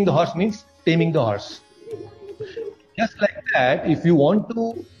horse. Breaking the horse means taming the horse. Just like that, if you want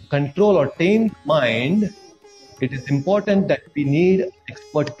to control or tame the mind, it is important that we need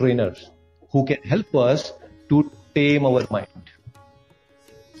expert trainers who can help us to tame our mind.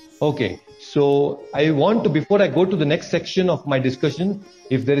 Okay, so I want to, before I go to the next section of my discussion,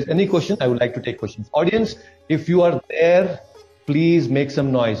 if there is any question, I would like to take questions. Audience, if you are there, please make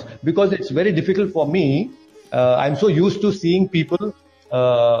some noise, because it's very difficult for me. I'm so used to seeing people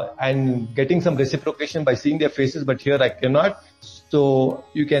and getting some reciprocation by seeing their faces, but here I cannot. So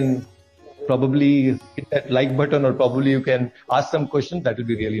you can probably hit that like button, or probably you can ask some questions. That will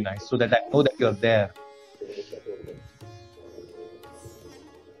be really nice, so that I know that you're there.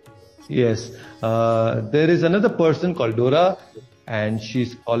 Yes, there is another person called Dora, and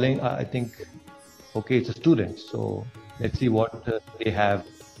she's calling, I think, okay, it's a student. So let's see what they have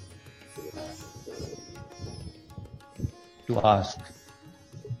to ask.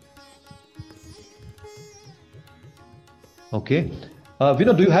 Okay.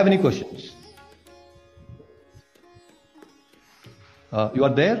 Vinod, do you have any questions? You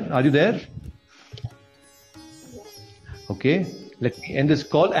are there? Are you there? Okay. Let me end this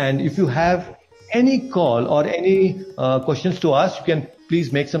call. And if you have any call or any questions to ask, you can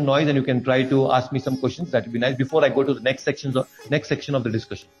please make some noise and you can try to ask me some questions. That would be nice before I go to the next section of the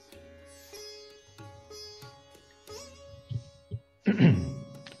discussion.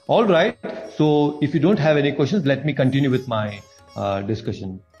 All right. So if you don't have any questions, let me continue with my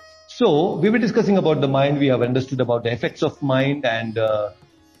discussion. So we were discussing about the mind. We have understood about the effects of mind, and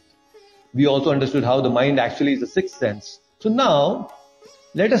we also understood how the mind actually is a sixth sense. So now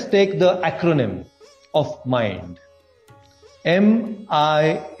let us take the acronym of mind.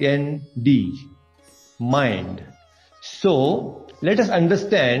 M-I-N-D, mind. So let us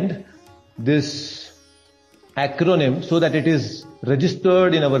understand this acronym so that it is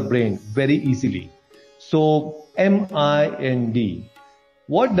registered in our brain very easily. So M-I-N-D.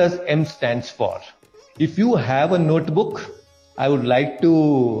 What does M stands for? If you have a notebook, I would like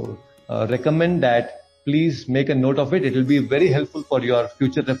to recommend that please make a note of it. It will be very helpful for your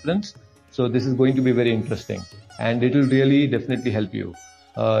future reference. So this is going to be very interesting, and it will really definitely help you.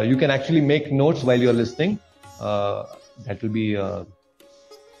 You can actually make notes while you're listening. That will be a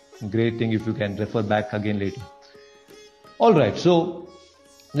great thing if you can refer back again later. All right. So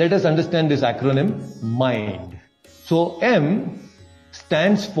let us understand this acronym, MIND. So M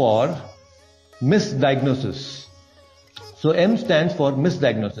stands for misdiagnosis. So M stands for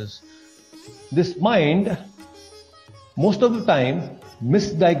misdiagnosis. this mind, most of the time,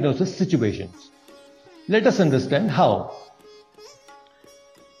 misdiagnoses situations. Let us understand how.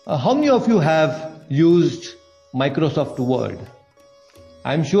 How many of you have used Microsoft Word?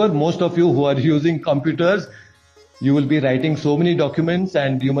 I'm sure most of you who are using computers, you will be writing so many documents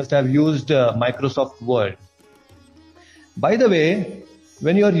and you must have used Microsoft Word. By the way,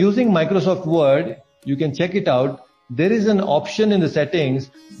 when you are using Microsoft Word, you can check it out. There is an option in the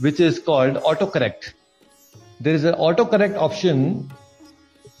settings which is called autocorrect. There is an autocorrect option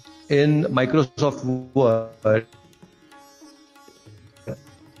in Microsoft Word.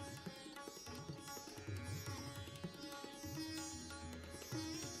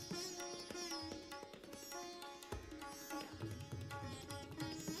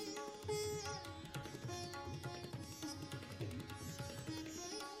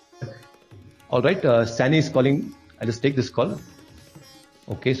 All right, Sani is calling. I'll just take this call.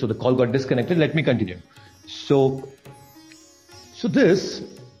 Okay, so the call got disconnected. Let me continue. So this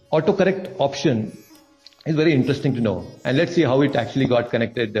autocorrect option is very interesting to know. And let's see how it actually got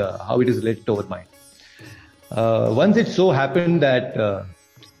connected, how it is related to our mind. Once it so happened that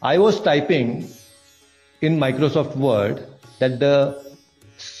I was typing in Microsoft Word that the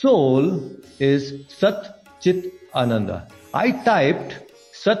soul is Sat Chit Ananda. I typed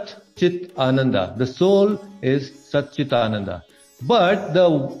Sat Chit Ananda. The soul is Sat Chit Ananda. But the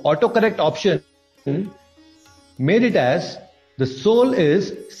autocorrect option made it as the soul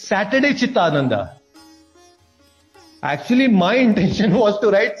is Saturday Chitananda. Actually, my intention was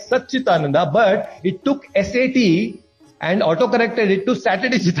to write Sat Chitananda, but it took SAT and autocorrected it to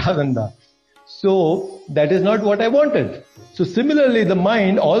Saturday Chitananda. So that is not what I wanted. So similarly, the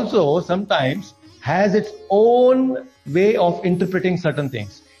mind also sometimes has its own way of interpreting certain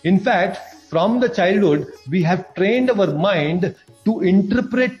things. In fact, from the childhood, we have trained our mind to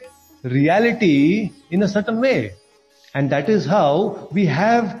interpret reality in a certain way. And that is how we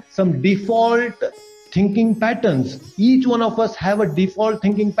have some default thinking patterns. Each one of us have a default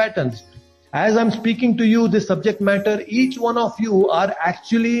thinking patterns. As I'm speaking to you, this subject matter, each one of you are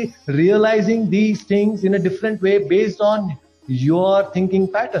actually realizing these things in a different way based on your thinking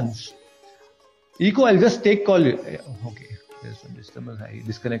patterns. Eco, I'll just take call. Okay, there's some disturbance. I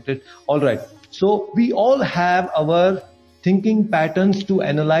disconnected. All right. So we all have our thinking patterns to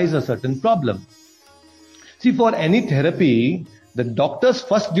analyze a certain problem. See, for any therapy, the doctor's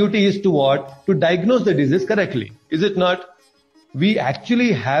first duty is to what? To diagnose the disease correctly. Is it not? We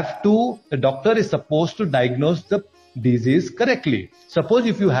actually have to, the doctor is supposed to diagnose the disease correctly. Suppose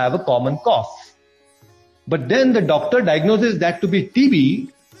if you have a common cough, but then the doctor diagnoses that to be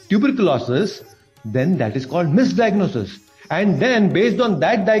TB, tuberculosis, then that is called misdiagnosis. And then based on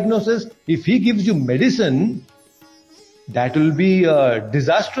that diagnosis, if he gives you medicine, that will be a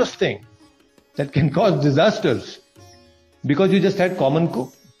disastrous thing. That can cause disasters because you just had common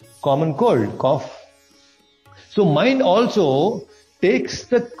cold, cough. So mind also takes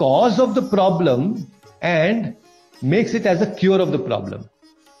the cause of the problem and makes it as a cure of the problem.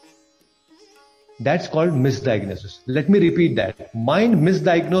 That's called misdiagnosis. Let me repeat that. Mind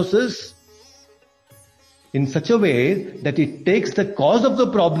misdiagnoses in such a way that it takes the cause of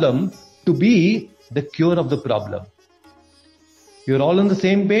the problem to be the cure of the problem. You're all on the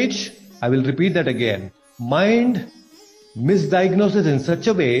same page? I will repeat that again. Mind misdiagnoses in such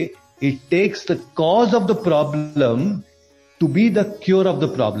a way it takes the cause of the problem to be the cure of the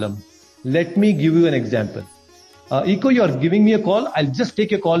problem. Let me give you an example. Eco, you are giving me a call. I'll just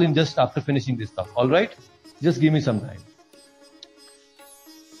take a call in just after finishing this talk. All right? Just give me some time.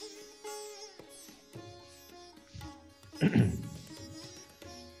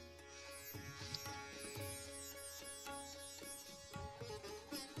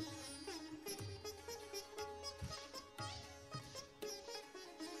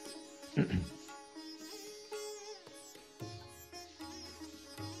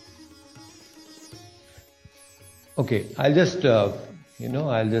 Okay, I'll just,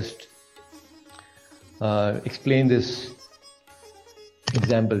 explain this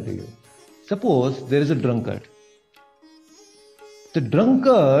example to you. Suppose there is a drunkard. The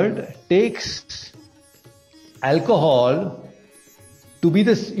drunkard takes alcohol to be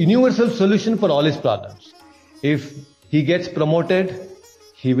the universal solution for all his problems. If he gets promoted,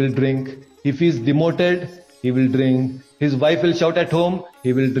 he will drink. If he is demoted, he will drink. His wife will shout at home,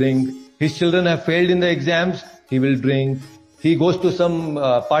 he will drink. His children have failed in the exams, he will drink. He goes to some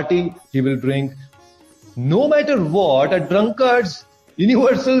party, he will drink. No matter what, a drunkard's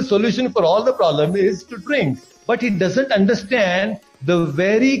universal solution for all the problem is to drink. But he doesn't understand the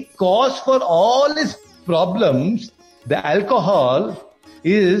very cause for all his problems. The alcohol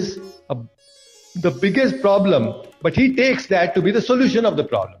is a the biggest problem, but he takes that to be the solution of the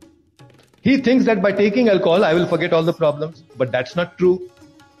problem. He thinks that by taking alcohol, I will forget all the problems, but that's not true.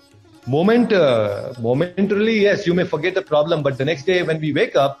 Momentarily, yes, you may forget the problem, but the next day when we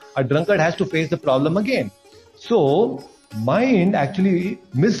wake up, a drunkard has to face the problem again. So, mind actually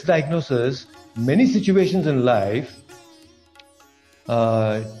misdiagnoses many situations in life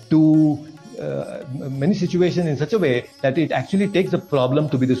many situations in such a way that it actually takes the problem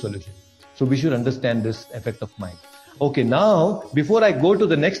to be the solution. So we should understand this effect of mind. Okay, now before I go to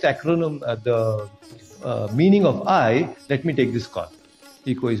the next acronym, the meaning of I, let me take this call.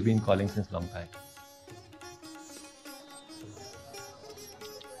 Eco has been calling since long time.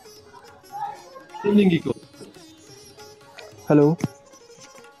 Good evening, Eco. Hello.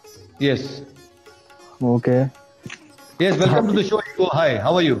 Yes. Okay. Yes, welcome to the show, Eco. Hi,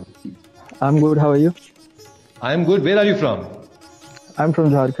 how are you? I'm good. How are you? I'm good. Where are you from? I'm from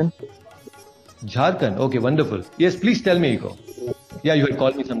Jharkhand. Jharkhand. Okay, wonderful. Yes, please tell me, Eco. Yeah, you had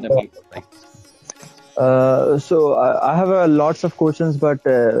called me sometime. Right. So I have lots of questions, but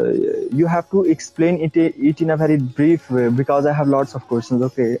you have to explain it in a very brief way because I have lots of questions.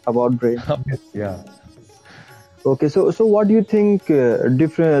 Okay, about brain. Yeah. Okay, so what do you think?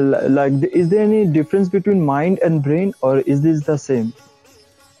 Different? Like, is there any difference between mind and brain, or is this the same?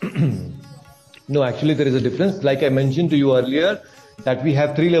 No, actually, there is a difference. Like I mentioned to you earlier, that we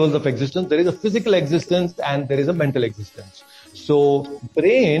have 3 levels of existence. There is a physical existence and there is a mental existence. So,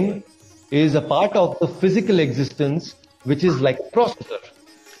 brain is a part of the physical existence, which is like a processor.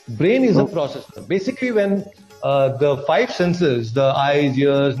 Brain is a processor. Basically, when the 5 senses, the eyes,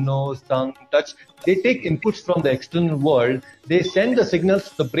 ears, nose, tongue, touch, they take inputs from the external world, they send the signals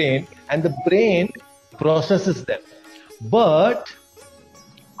to the brain and the brain processes them. But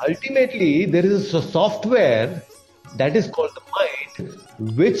ultimately, there is a software that is called the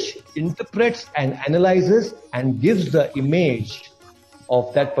mind, which interprets and analyzes and gives the image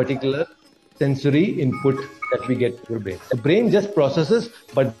of that particular sensory input that we get to the brain. The brain just processes,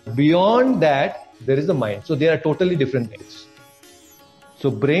 but beyond that, there is the mind. So they are totally different things.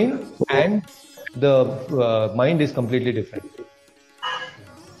 So brain and the mind is completely different.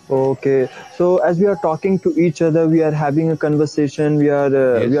 Okay, so as we are talking to each other, we are having a conversation, we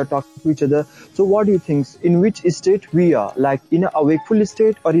are talking to each other. So what do you think, in which state we are, like in a wakeful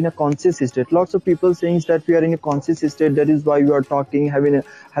state or in a conscious state? Lots of people saying that we are in a conscious state, that is why we are talking,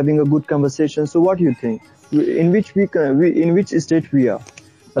 having a good conversation. So what do you think, in which state we are?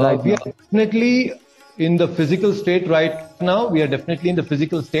 We are definitely in the physical state right now. We are definitely in the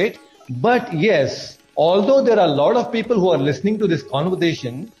physical state. But yes, although there are a lot of people who are listening to this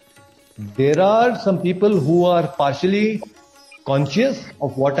conversation, there are some people who are partially conscious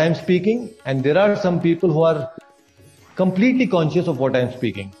of what I'm speaking, and there are some people who are completely conscious of what I'm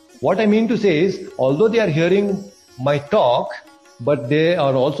speaking. What I mean to say is, although they are hearing my talk, but they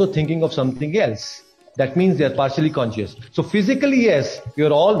are also thinking of something else. That means they are partially conscious. So physically, yes, we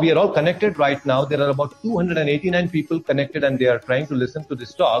are all connected right now. There are about 289 people connected and they are trying to listen to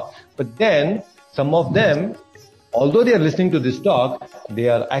this talk. But then some of them, although they are listening to this talk, they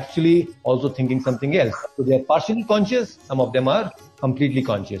are actually also thinking something else. So they are partially conscious. Some of them are completely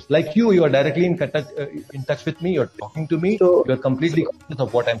conscious. Like you are directly in touch with me. You're talking to me. So you're completely conscious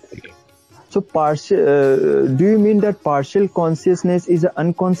of what I'm speaking. So do you mean that partial consciousness is an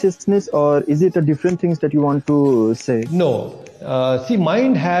unconsciousness, or is it a different things that you want to say? No. See,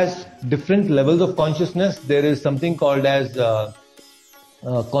 mind has different levels of consciousness. There is something called as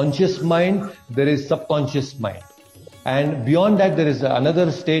conscious mind. There is subconscious mind. And beyond that, there is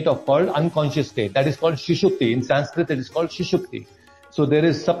another state called unconscious state. That is called Sushupti. In Sanskrit, it is called Sushupti. So there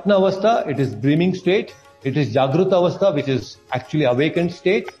is Sapna Avastha, it is dreaming state. It is Jagruta Avastha, which is actually awakened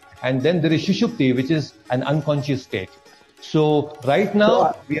state. And then there is Sushupti, which is an unconscious state. So right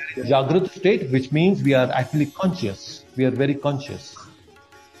now, we are in Jagruta state, which means we are actually conscious. We are very conscious.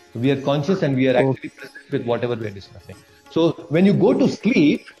 We are conscious and we are actually present with whatever we are discussing. So when you go to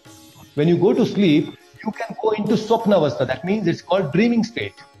sleep, you can go into Swapna Avastha. That means it's called dreaming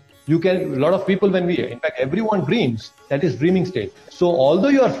state. A lot of people, in fact, everyone dreams. That is dreaming state. So although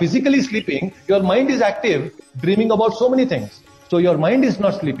you are physically sleeping, your mind is active, dreaming about so many things. So your mind is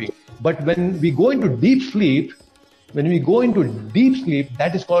not sleeping. But when we go into deep sleep, that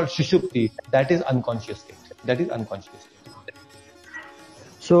is called Sushupti. That is unconscious state.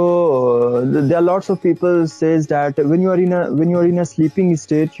 So there are lots of people says that when you are in a sleeping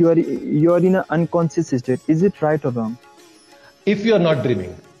state, you are in an unconscious state. Is it right or wrong? If you are not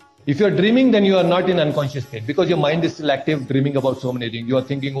dreaming. If you are dreaming, then you are not in unconscious state, because your mind is still active, dreaming about so many things. You are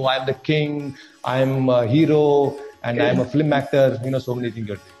thinking, I am the king, I am a hero, and I am a film actor, so many things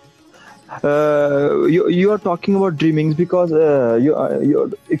you're doing. you are talking about dreamings because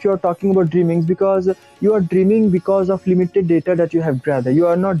if you are talking about dreamings because you are dreaming because of limited data that you have gathered. You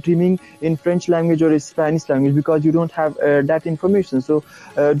are not dreaming in French language or Spanish language because you don't have that information. So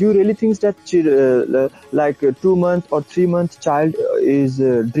do you really think that like a 2-month or 3-month child is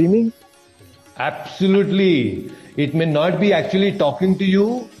dreaming? Absolutely. It may not be actually talking to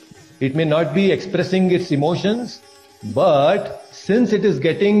you. It may not be expressing its emotions, but since it is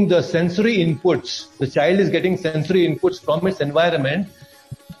getting the sensory inputs, the child is getting sensory inputs from its environment,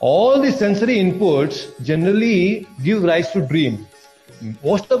 all the sensory inputs generally give rise to dream.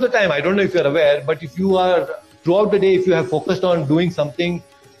 Most of the time, I don't know if you're aware, but if you are throughout the day, if you have focused on doing something,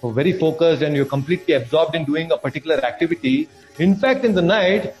 very focused and you're completely absorbed in doing a particular activity, in fact, in the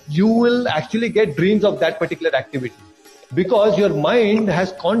night, you will actually get dreams of that particular activity. Because your mind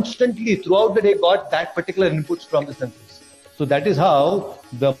has constantly throughout the day got that particular inputs from the senses. So that is how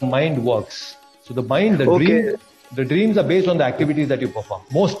the mind works. So the mind, the dreams are based on the activities that you perform.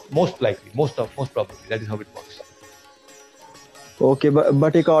 Most likely, most probably, that is how it works. Okay,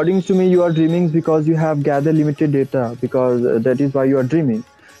 but according to me, you are dreaming because you have gathered limited data, because that is why you are dreaming.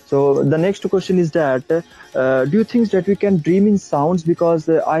 So the next question is that do you think that we can dream in sounds? Because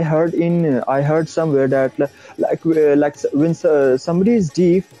I heard somewhere that like when somebody is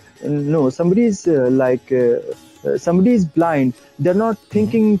deaf, somebody is somebody is blind, they're not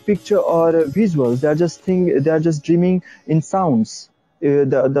thinking picture or visuals. They're just dreaming in sounds.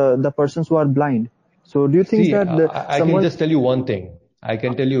 The persons who are blind. So do you think I can just tell you one thing. I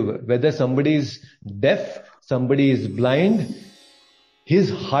can tell you whether somebody is deaf, somebody is blind,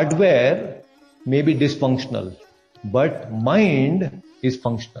 his hardware may be dysfunctional, but mind is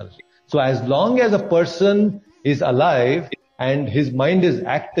functional. So as long as a person is alive and his mind is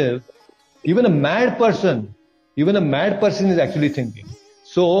active, even a mad person is actually thinking.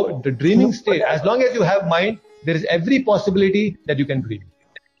 So the dreaming state, as long as you have mind, there is every possibility that you can dream.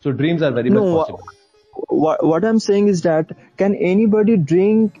 So dreams are very much possible. What I'm saying is that can anybody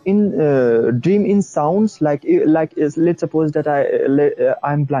dream in sounds like let's suppose that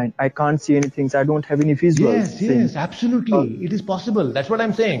I'm blind, I can't see anything, so I don't have any visuals. Yes, absolutely, it is possible. That's what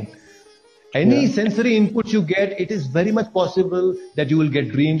I'm saying. Any sensory inputs you get, it is very much possible that you will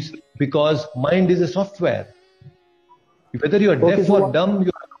get dreams because mind is a software. Whether you are deaf or dumb,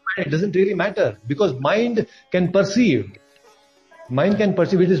 it doesn't really matter because mind can perceive. Mind can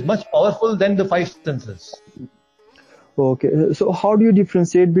perceive. It is much powerful than the 5 senses. Okay. So how do you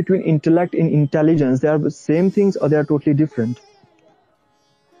differentiate between intellect and intelligence? They are the same things or they are totally different?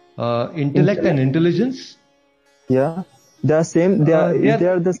 Intellect and intelligence? Yeah. They are same. They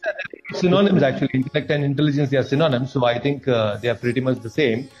are the synonyms actually. Intellect and intelligence, they are synonyms. So I think they are pretty much the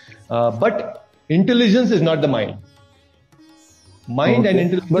same. But intelligence is not the mind. Mind and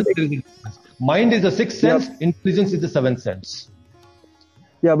intelligence. Mind is the 6th sense. Intelligence is the 7th sense.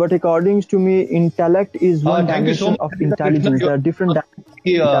 Yeah, but according to me, intellect is one dimension of intelligence. There are different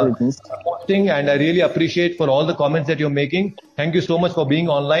intelligence. And I really appreciate for all the comments that you're making. Thank you so much for being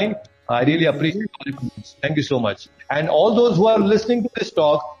online. I really appreciate all the comments. Thank you so much. And all those who are listening to this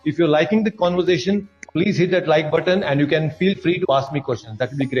talk, if you're liking the conversation, please hit that like button and you can feel free to ask me questions.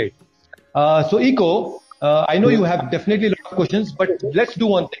 That would be great. So Eco, I know you have definitely a lot of questions, but let's do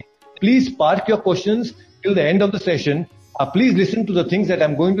one thing. Please park your questions till the end of the session. Please listen to the things that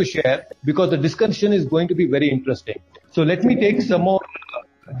I'm going to share because the discussion is going to be very interesting. So let me take some more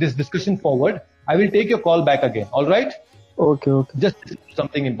this discussion forward. I will take your call back again. All right? Okay. Just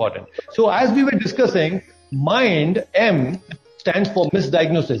something important. So as we were discussing, mind, M, stands for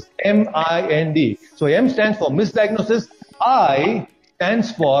misdiagnosis. M-I-N-D. So M stands for misdiagnosis. I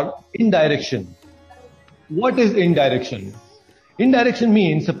stands for indirection. What is indirection? Indirection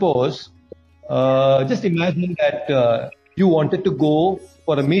means, suppose, just imagine that you wanted to go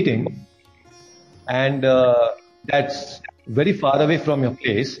for a meeting and that's very far away from your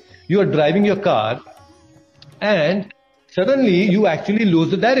place. You are driving your car and suddenly you actually lose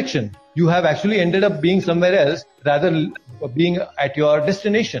the direction. You have actually ended up being somewhere else rather being at your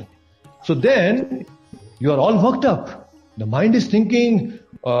destination. So then you are all worked up. The mind is thinking,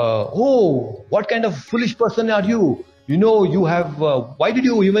 oh, what kind of foolish person are you? You know, you have, why did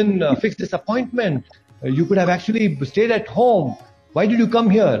you even fix this appointment? You could have actually stayed at home. Why did you come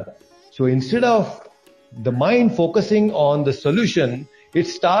here? So instead of the mind focusing on the solution, it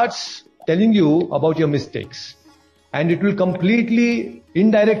starts telling you about your mistakes. And it will completely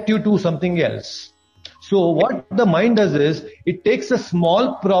indirect you to something else. So what the mind does is, it takes a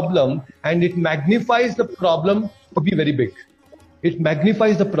small problem and it magnifies the problem to be very big. It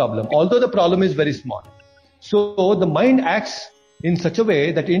magnifies the problem, although the problem is very small. So the mind acts in such a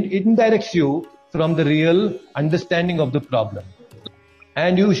way that it indirects you from the real understanding of the problem.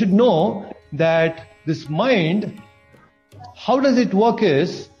 And you should know that this mind, how does it work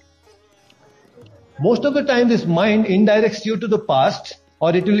is, most of the time this mind indirects you to the past,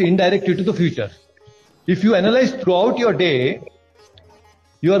 or it will indirect you to the future. If you analyze throughout your day,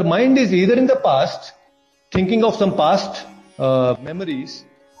 your mind is either in the past, thinking of some past memories,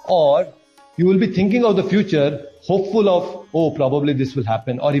 or you will be thinking of the future, hopeful of, oh, probably this will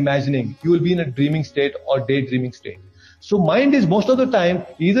happen, or imagining. You will be in a dreaming state or daydreaming state. So mind is most of the time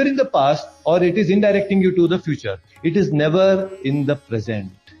either in the past or it is indirecting you to the future. It is never in the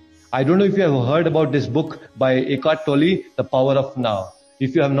present. I don't know if you have heard about this book by Eckhart Tolle, The Power of Now.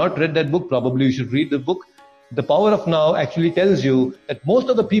 If you have not read that book, probably you should read the book. The Power of Now actually tells you that most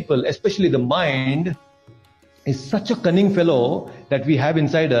of the people, especially the mind, is such a cunning fellow that we have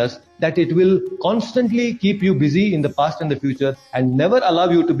inside us that it will constantly keep you busy in the past and the future and never allow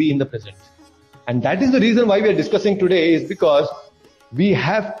you to be in the present. And that is the reason why we are discussing today, is because we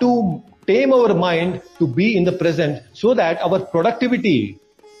have to tame our mind to be in the present so that our productivity,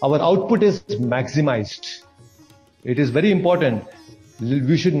 our output is maximized. It is very important.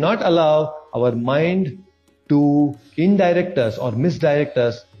 We should not allow our mind to indirect us or misdirect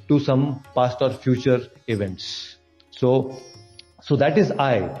us to some past or future events. So that is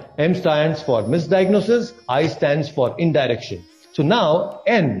I. M stands for misdiagnosis. I stands for indirection. So now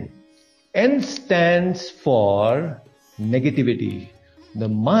N. N stands for negativity. The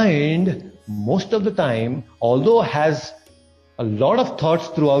mind, most of the time, although has a lot of thoughts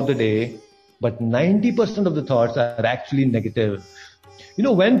throughout the day, but 90% of the thoughts are actually negative. You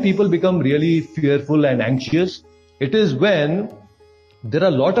know, when people become really fearful and anxious, it is when there are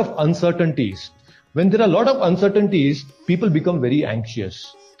a lot of uncertainties. When there are a lot of uncertainties, people become very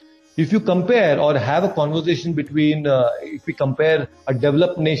anxious. If you compare or have a conversation between, if we compare a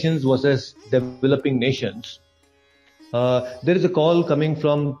developed nations versus developing nations, there is a call coming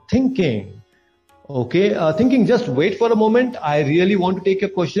from Thinking. Okay, Thinking, just wait for a moment. I really want to take your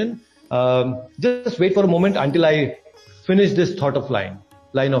question. Just wait for a moment until I finish this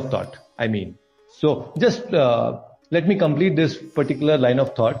line of thought. So just let me complete this particular line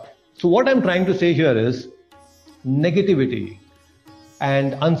of thought. So what I'm trying to say here is negativity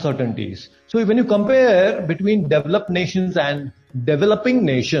and uncertainties. So when you compare between developed nations and developing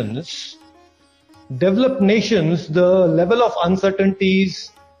nations, developed nations, the level of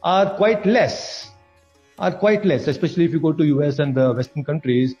uncertainties are quite less, especially if you go to US and the Western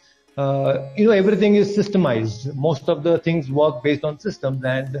countries. Everything is systemized. Most of the things work based on systems,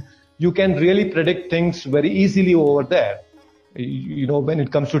 and you can really predict things very easily over there. When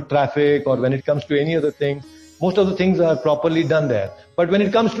it comes to traffic or when it comes to any other thing, most of the things are properly done there. But when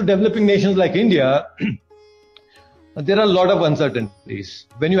it comes to developing nations like India, there are a lot of uncertainties.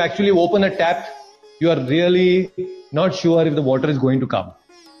 When you actually open a tap, you are really not sure if the water is going to come.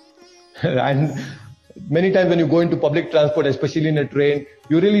 And many times when you go into public transport, especially in a train,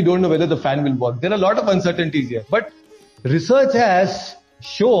 you really don't know whether the fan will work. There are a lot of uncertainties here. But research has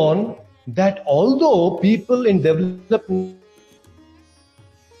shown that although people in developed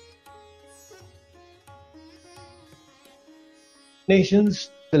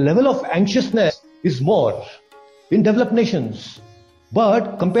nations, the level of anxiousness is more in developed nations,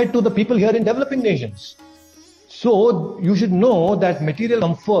 but compared to the people here in developing nations. So you should know that material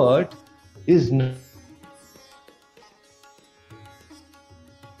comfort is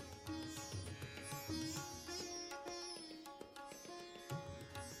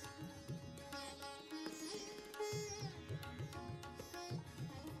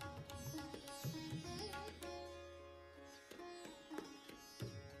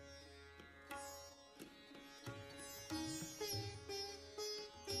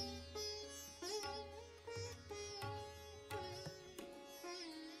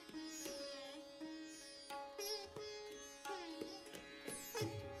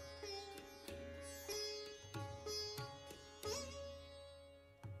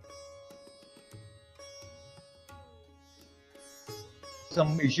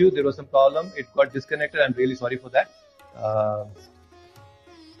some issue, there was some problem, it got disconnected. I'm really sorry for that.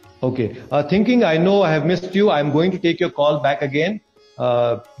 Okay, Thinking, I know I have missed you. I'm going to take your call back again.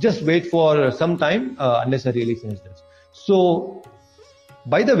 Just wait for some time unless I really finish this. So,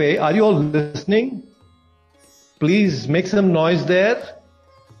 by the way, are you all listening? Please make some noise there.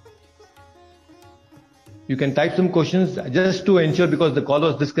 You can type some questions just to ensure, because the call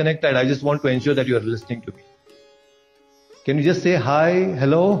was disconnected. I just want to ensure that you are listening to me. Can you just say hi,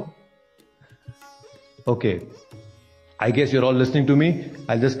 hello? Okay. I guess you're all listening to me.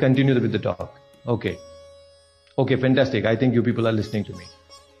 I'll just continue with the talk. Okay. Okay, fantastic. I think you people are listening to me.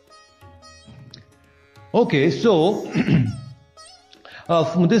 Okay, so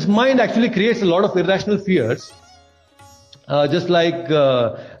this mind actually creates a lot of irrational fears. Just like,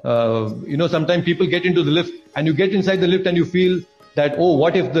 sometimes people get into the lift and you get inside the lift and you feel that, oh,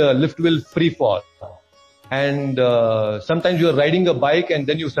 what if the lift will free fall? And sometimes you are riding a bike and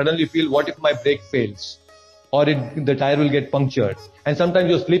then you suddenly feel, what if my brake fails? Or the tire will get punctured. And sometimes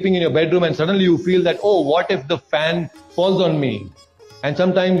you're sleeping in your bedroom and suddenly you feel that, oh, what if the fan falls on me? And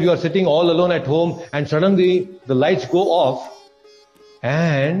sometimes you are sitting all alone at home and suddenly the lights go off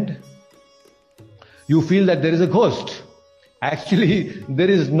and you feel that there is a ghost. Actually, there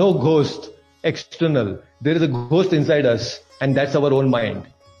is no ghost external. There is a ghost inside us, and that's our own mind.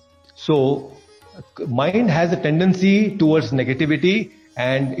 So, mind has a tendency towards negativity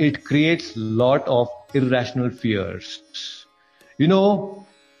and it creates a lot of irrational fears. You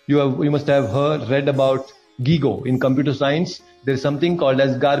must have read about GIGO in computer science. There is something called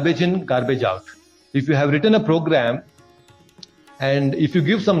as garbage in, garbage out. If you have written a program and if you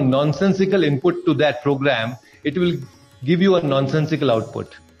give some nonsensical input to that program, it will give you a nonsensical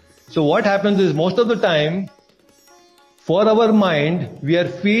output. So what happens is, most of the time, for our mind, we are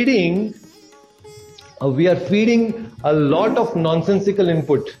feeding a lot of nonsensical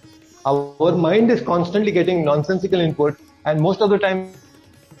input. Our mind is constantly getting nonsensical input, and most of the time,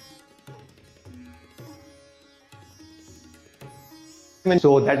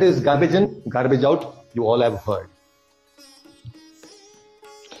 so that is garbage in, garbage out. You all have heard.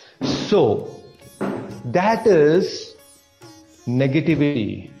 So that is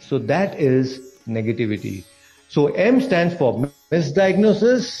negativity. So M stands for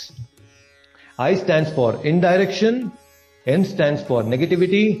misdiagnosis, I stands for indirection, N stands for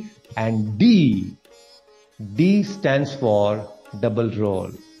negativity, and D stands for double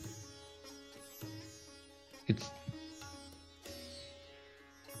role.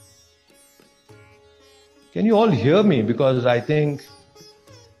 Can you all hear me? Because I think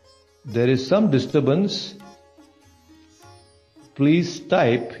there is some disturbance. Please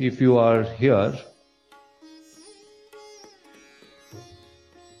type if you are here.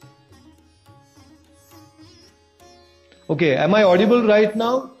 Okay, am I audible right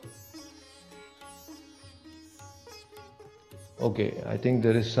now? Okay, I think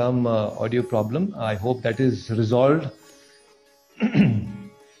there is some audio problem. I hope that is resolved.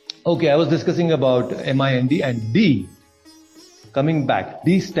 Okay, I was discussing about MIND and D. Coming back,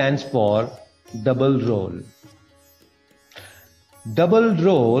 D stands for double role. Double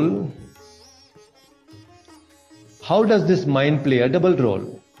role. How does this mind play a double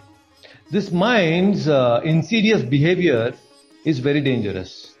role? This mind's insidious behavior is very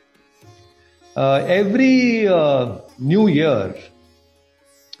dangerous. Every New Year,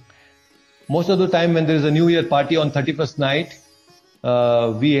 most of the time when there is a New Year party on 31st night,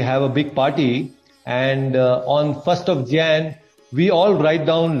 we have a big party, and on 1st of Jan, we all write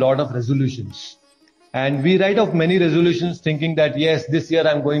down a lot of resolutions. And we write off many resolutions thinking that, yes, this year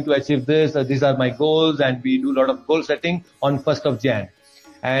I'm going to achieve this, these are my goals, and we do a lot of goal setting on 1st of Jan.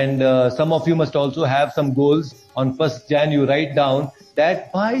 And some of you must also have some goals. On 1st Jan, you write down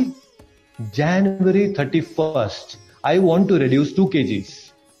that by January 31st, I want to reduce 2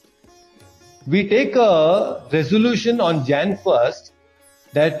 kgs. We take a resolution on Jan 1st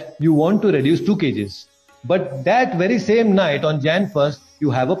that you want to reduce 2 kgs. But that very same night on Jan 1st,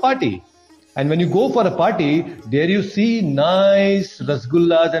 you have a party. And when you go for a party, there you see nice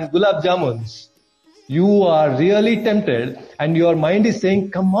rasgullas and gulab jamuns. You are really tempted and your mind is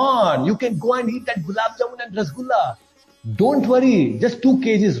saying, come on, you can go and eat that gulab jamun and rasgulla. Don't worry, just 2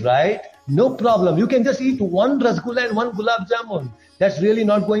 kgs, right? No problem. You can just eat 1 rasgulla and 1 gulab jamun. That's really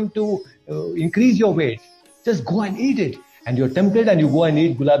not going to increase your weight. Just go and eat it. And you're tempted and you go and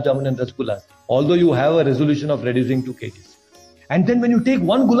eat gulab jamun and rasgullas, although you have a resolution of reducing 2 kgs. And then when you take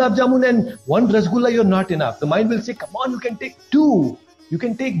 1 gulab jamun and 1 rasgulla, you're not enough. The mind will say, come on, you can take 2. You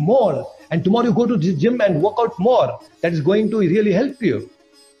can take more. And tomorrow you go to the gym and work out more. That is going to really help you.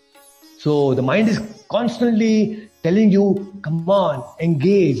 So the mind is constantly telling you, come on,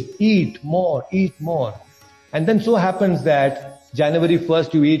 engage, eat more, eat more. And then so happens that January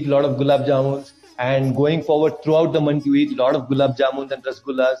 1st, you eat a lot of gulab jamuns. And going forward throughout the month, you eat a lot of gulab jamuns and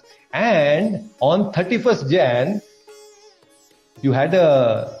rasgullas. And on 31st Jan, you had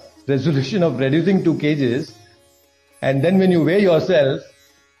a resolution of reducing 2 kgs. And then when you weigh yourself,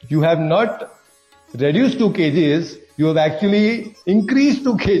 you have not reduced 2 kgs, you have actually increased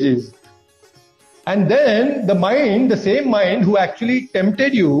 2 kgs. And then the same mind who actually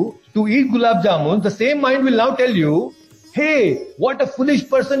tempted you to eat gulab jamun, the same mind will now tell you, hey, what a foolish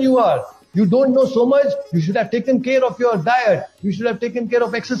person you are. You don't know so much. You should have taken care of your diet. You should have taken care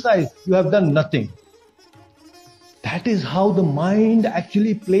of exercise. You have done nothing. That is how the mind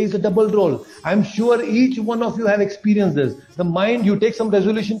actually plays a double role. I'm sure each one of you have experienced this. The mind, you take some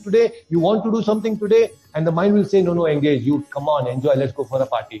resolution today, you want to do something today, and the mind will say, no, engage. You come on, enjoy, let's go for a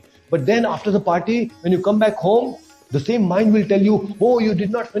party. But then after the party, when you come back home, the same mind will tell you, oh, you did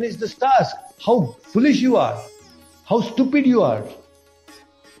not finish this task. How foolish you are. How stupid you are.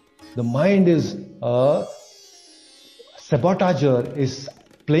 The mind is a sabotager, is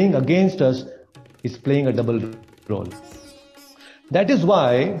playing against us, is playing a double role. That is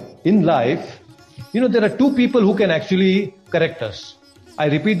why in life, there are two people who can actually correct us. I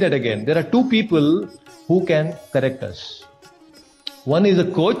repeat that again. There are two people who can correct us. One is a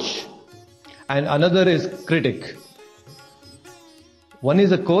coach and another is critic. One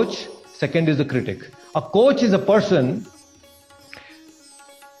is a coach, second is a critic. A coach is a person,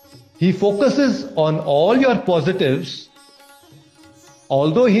 he focuses on all your positives,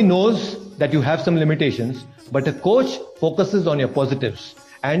 although he knows that you have some limitations, but a coach focuses on your positives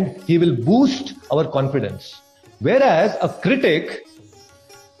and he will boost our confidence. Whereas a critic,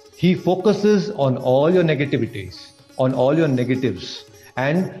 he focuses on all your negativities, on all your negatives,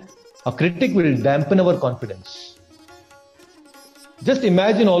 and a critic will dampen our confidence. Just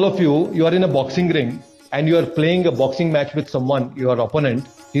imagine all of you, you are in a boxing ring and you are playing a boxing match with someone, your opponent.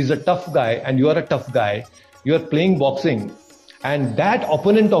 He's a tough guy and you are a tough guy. You are playing boxing and that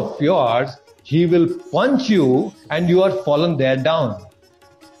opponent of yours, he will punch you and you are fallen there down.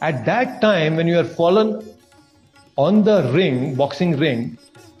 At that time, when you are fallen on the ring, boxing ring,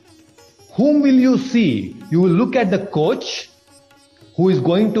 whom will you see? You will look at the coach who is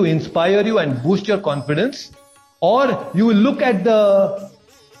going to inspire you and boost your confidence, or you will look at the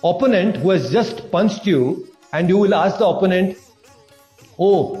opponent who has just punched you and you will ask the opponent,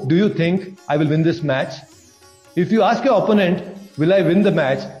 oh, do you think I will win this match? If you ask your opponent, will I win the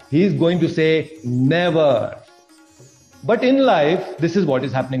match? He is going to say, never. But in life, this is what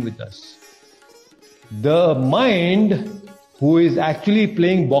is happening with us. The mind who is actually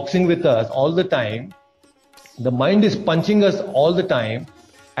playing boxing with us all the time, the mind is punching us all the time,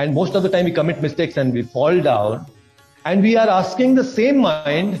 and most of the time we commit mistakes and we fall down, and we are asking the same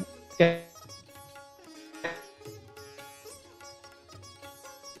mind,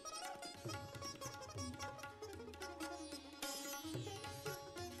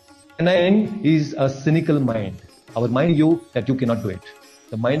 mind is a cynical mind. Our mind that you cannot do it.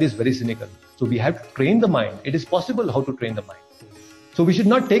 The mind is very cynical. So we have to train the mind. It is possible how to train the mind. So we should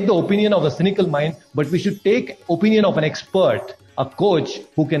not take the opinion of a cynical mind, but we should take opinion of an expert, a coach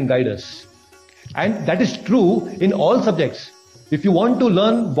who can guide us. And that is true in all subjects. If you want to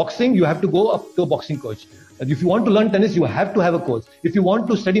learn boxing, you have to go up to a boxing coach. If you want to learn tennis, you have to have a coach. If you want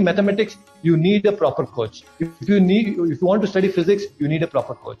to study mathematics, you need a proper coach. If you want to study physics, you need a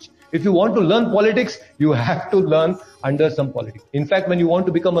proper coach. If you want to learn politics, you have to learn under some politics. In fact, when you want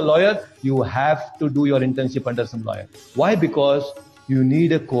to become a lawyer, you have to do your internship under some lawyer. Why? Because you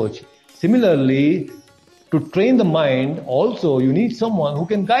need a coach. Similarly, to train the mind, also you need someone who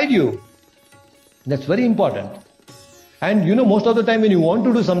can guide you. That's very important. And most of the time when you want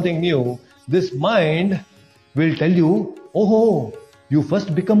to do something new, this mind will tell you, oh, you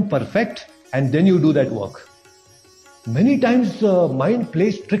first become perfect and then you do that work. Many times the mind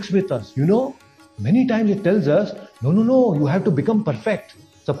plays tricks with us, Many times it tells us, no, you have to become perfect.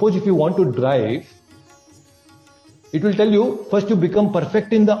 Suppose if you want to drive, it will tell you, first you become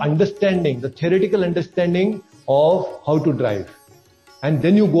perfect in the understanding, the theoretical understanding of how to drive. And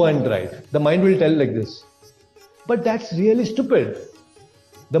then you go and drive. The mind will tell like this. But that's really stupid.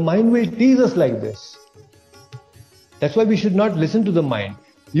 The mind will tease us like this. That's why we should not listen to the mind.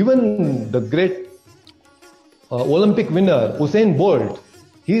 Even the great Olympic winner, Usain Bolt,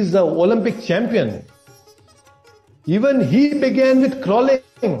 he is the Olympic champion. Even he began with crawling.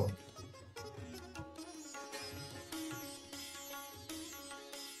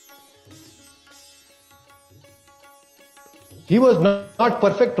 He was not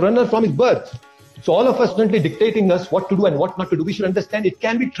perfect runner from his birth. So all of us currently dictating us what to do and what not to do. We should understand it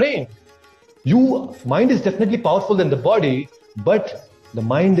can be trained. Mind is definitely powerful than the body, but the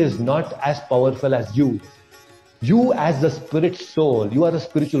mind is not as powerful as you. You as the spirit soul, you are a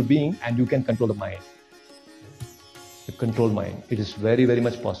spiritual being and you can control the mind. Control mind. It is very, very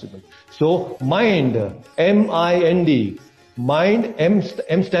much possible. So mind, M-I-N-D, mind, M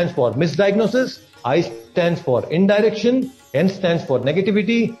stands for misdiagnosis, I stands for indirection, N stands for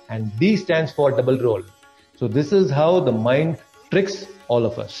negativity, and D stands for double role. So this is how the mind tricks all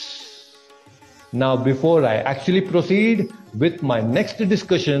of us. Now, before I actually proceed with my next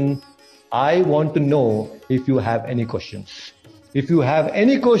discussion, I want to know if you have any questions. If you have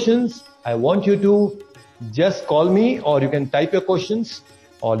any questions, I want you to just call me, or you can type your questions,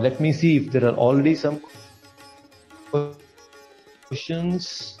 or let me see if there are already some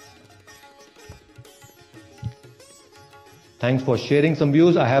questions. Thanks for sharing some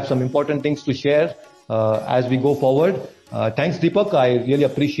views. I have some important things to share as we go forward. Thanks, Deepak. I really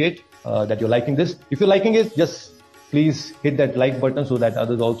appreciate that you're liking this. If you're liking it, just please hit that like button so that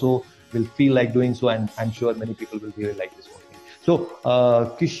others also will feel like doing so, and I'm sure many people will really like this one. So,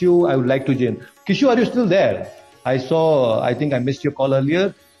 Kishu, I would like to join. Kishu, are you still there? I think I missed your call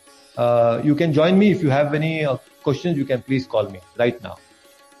earlier. You can join me if you have any questions. You can please call me right now.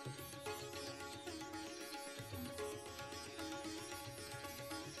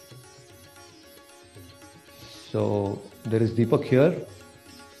 So there is Deepak here.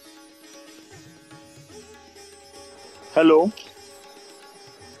 Hello.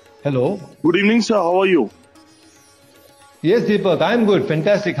 Hello. Good evening, sir. How are you? Yes, Deepak, I'm good.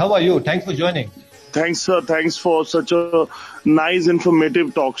 Fantastic. How are you? Thanks for joining. Thanks, sir. Thanks for such a nice,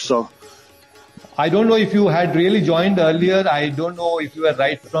 informative talk, sir. I don't know if you had really joined earlier. I don't know if you were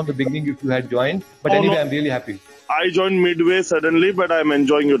right from the beginning, if you had joined. But anyway, no. I'm really happy. I joined midway suddenly, but I'm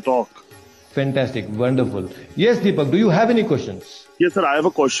enjoying your talk. Fantastic. Wonderful. Yes, Deepak, do you have any questions? Yes, sir. I have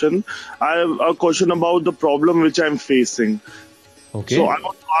a question. I have a question about the problem which I'm facing. Okay. So I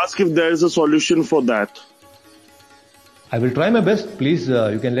want to ask if there is a solution for that. I will try my best. Please,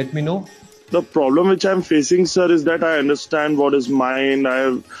 you can let me know. The problem which I'm facing, sir, is that I understand what is mind. I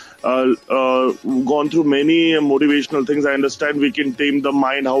have gone through many motivational things. I understand we can tame the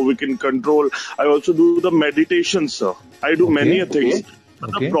mind, how we can control. I also do the meditation, sir. I do many things.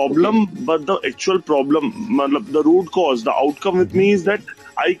 But the actual problem, the root cause, the outcome with me is that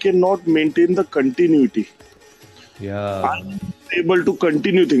I cannot maintain the continuity. Yeah. I'm able to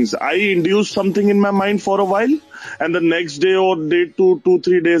continue things. I induce something in my mind for a while, and the next day or day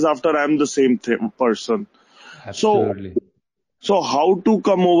 2-3 days after, I'm the same person. Absolutely. So how to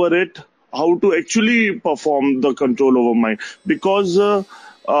come over it? How to actually perform the control over mind? Because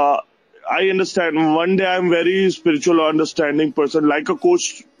I understand. One day I'm very spiritual, understanding person, like a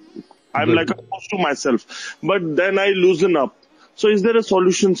coach. I'm like a coach to myself. But then I loosen up. So is there a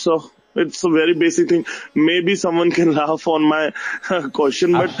solution, sir? It's a very basic thing. Maybe someone can laugh on my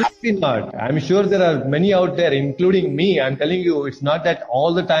question, but absolutely not. I'm sure there are many out there, including me. I'm telling you, it's not that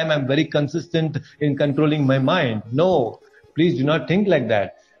all the time I'm very consistent in controlling my mind. No, please do not think like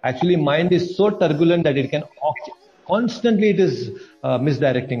that. Actually, mind is so turbulent that it can constantly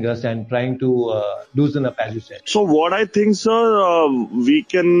misdirecting us and trying to loosen up, as you said. So what I think, sir, we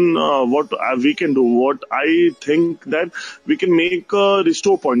can do. What I think that we can make a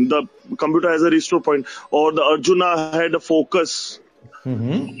restore point. The computer has a restore point, or the Arjuna had a focus.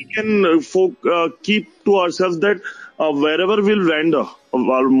 Mm-hmm. We can keep to ourselves that wherever we'll wander,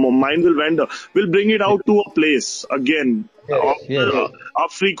 our mind will wander, we'll bring it out to a place again.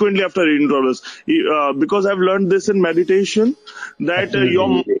 Frequently after intervals, because I've learned this in meditation that your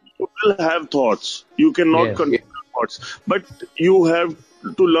mind will have thoughts. You cannot control thoughts, but you have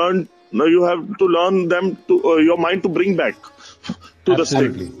to learn. You have to learn them to your mind to bring back to the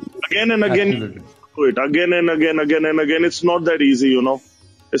state again and again. Do it again and again, again and again. It's not that easy, you know.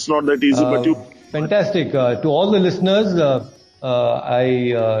 It's not that easy, but you. Fantastic. To all the listeners,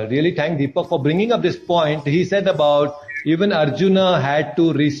 I really thank Deepak for bringing up this point. He said about even Arjuna had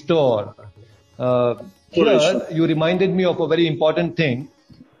to restore. Here, you reminded me of a very important thing.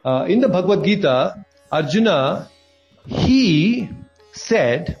 In the Bhagavad Gita, Arjuna, he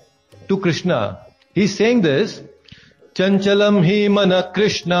said to Krishna, he's saying this, Chanchalam hi mana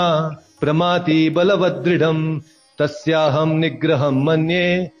Krishna pramati balavadridam tasyaham nigraham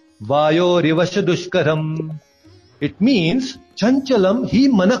manye vayorivash dushkaram. It means, Chanchalam hi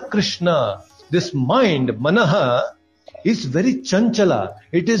mana Krishna. This mind, manaha, is very chanchala.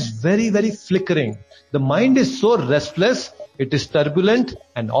 It is very, very flickering. The mind is so restless, it is turbulent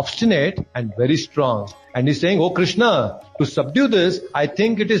and obstinate and very strong. And he's saying, oh Krishna, to subdue this, I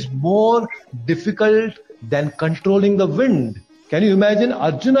think it is more difficult than controlling the wind. Can you imagine?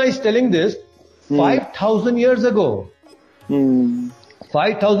 Arjuna is telling this 5,000 years ago.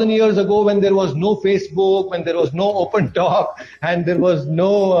 5,000 years ago, when there was no Facebook, when there was no open talk, and there was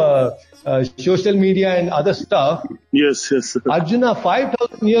no social media and other stuff. Yes. Arjuna,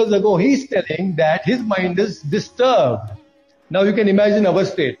 5,000 years ago, he's telling that his mind is disturbed. Now you can imagine our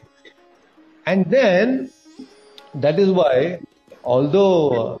state. And then, that is why,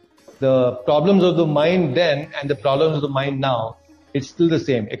 although the problems of the mind then and the problems of the mind now, it's still the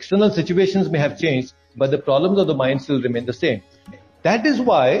same. External situations may have changed, but the problems of the mind still remain the same. That is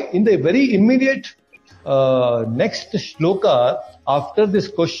why in the very immediate next shloka after this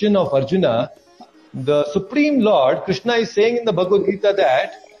question of Arjuna, the Supreme Lord Krishna is saying in the Bhagavad Gita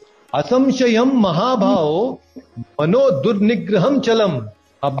that Asamshayam Mahabhao Mano Durnigraham Chalam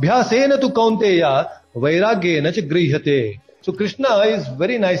Abhyasena tu Kaunteya Vairagyena cha Grihate. So Krishna is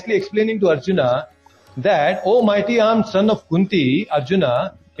very nicely explaining to Arjuna that, O mighty armed son of Kunti,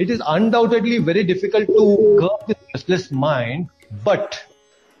 Arjuna, it is undoubtedly very difficult to curb this restless mind, but,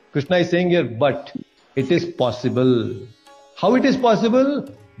 Krishna is saying here, but it is possible. How it is possible?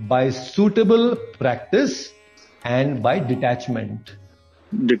 By suitable practice and by detachment.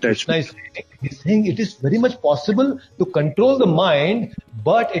 Krishna is saying it is very much possible to control the mind,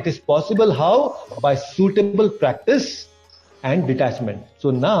 but it is possible how? By suitable practice and detachment.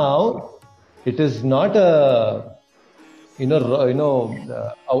 So now it is not a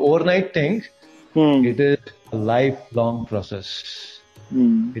overnight thing. It is a lifelong process.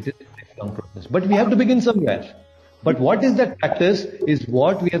 It is a lifelong process. But we have to begin somewhere. But what is that practice is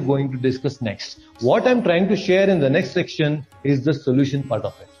what we are going to discuss next. What I'm trying to share in the next section is the solution part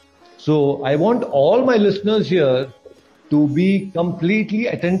of it. So I want all my listeners here to be completely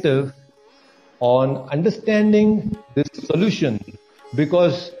attentive on understanding this solution,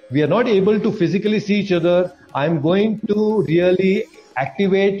 because we are not able to physically see each other. I'm going to really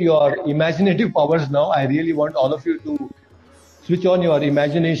activate your imaginative powers now. I really want all of you to switch on your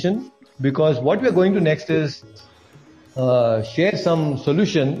imagination, because what we are going to next is share some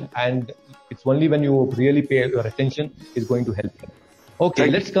solution, and it's only when you really pay your attention is going to help you. Okay,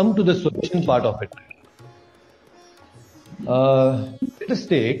 let's come to the solution part of it. Let us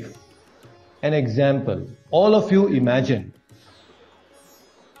take an example. All of you imagine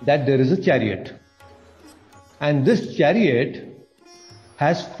that there is a chariot, and this chariot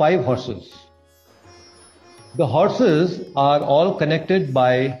has 5 horses. The horses are all connected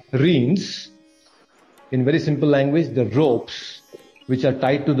by reins. In very simple language, the ropes which are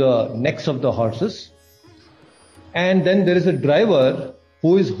tied to the necks of the horses. And then there is a driver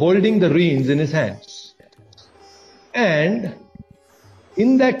who is holding the reins in his hands. And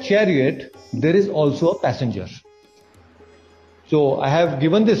in that chariot, there is also a passenger. So I have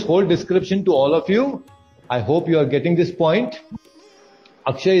given this whole description to all of you. I hope you are getting this point.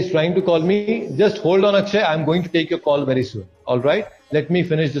 Akshay is trying to call me. Just hold on, Akshay. I'm going to take your call very soon. All right? Let me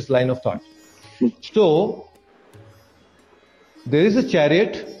finish this line of thought. So, there is a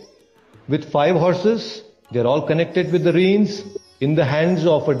chariot with 5 horses. They're all connected with the reins in the hands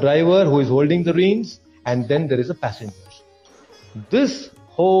of a driver who is holding the reins. And then there is a passenger. This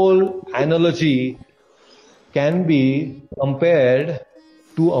whole analogy can be compared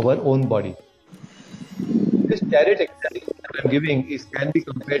to our own body. This chariot example that I'm giving can be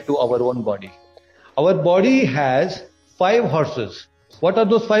compared to our own body. Our body has 5 horses. What are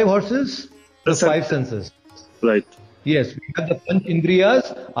those 5 horses? The 5 senses. Right. Yes, we have the Panch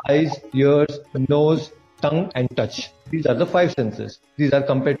Indriyas, eyes, ears, nose, tongue and touch. These are the 5 senses. These are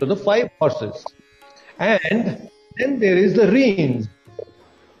compared to the 5 horses. And then there is the reins,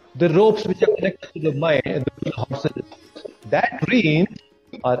 the ropes which are connected to the mind and the horses. That reins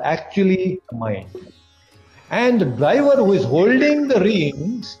are actually the mind. And the driver who is holding the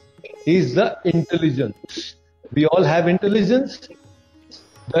reins is the intelligence. We all have intelligence.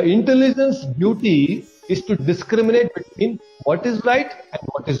 The intelligence duty is to discriminate between what is right and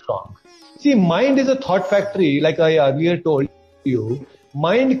what is wrong. See, mind is a thought factory, like I earlier told you.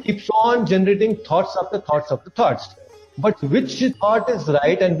 Mind keeps on generating thoughts after thoughts after thoughts. But which thought is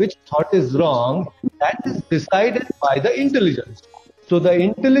right and which thought is wrong, that is decided by the intelligence. So the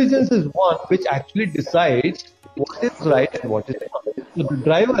intelligence is one which actually decides what is right and what is wrong. So the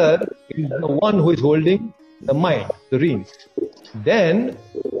driver is the one who is holding the mind, the reins. Then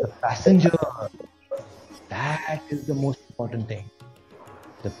the passenger, that is the most important thing.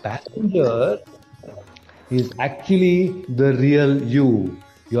 The passenger is actually the real you,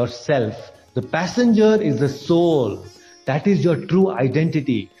 yourself. The passenger is the soul. That is your true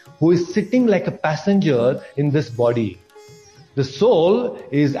identity, who is sitting like a passenger in this body. The soul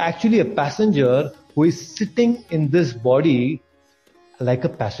is actually a passenger who is sitting in this body like a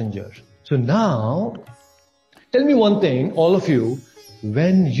passenger. So now, tell me one thing, all of you,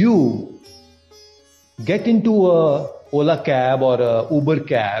 when you get into a Ola cab or a Uber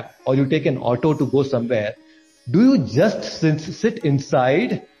cab, or you take an auto to go somewhere, do you just sit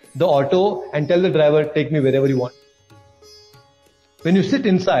inside the auto and tell the driver, take me wherever you want? When you sit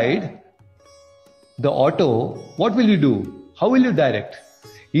inside the auto, what will you do? How will you direct?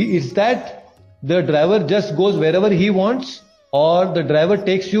 Is that the driver just goes wherever he wants, or the driver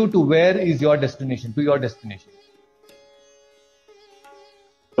takes you to where is your destination, to your destination?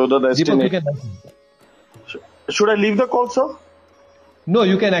 to the destination. Deepak, you can. Should I leave the call, sir? No,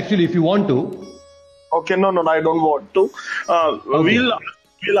 you can actually if you want to. Okay, no, I don't want to. Okay.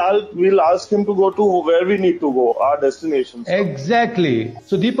 We'll ask him to go to where we need to go, our destination. Exactly.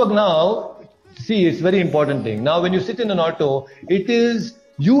 So Deepak, now, see, it's very important thing. Now, when you sit in an auto, it is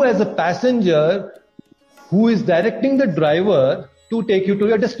you as a passenger who is directing the driver to take you to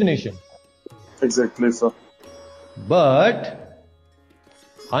your destination. Exactly, sir. But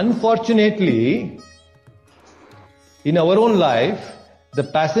unfortunately, in our own life, the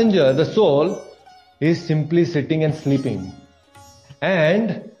passenger, the soul, is simply sitting and sleeping.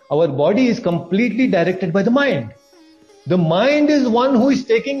 And our body is completely directed by the mind. The mind is one who is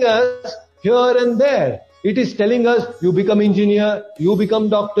taking us here and there. It is telling us, you become engineer, you become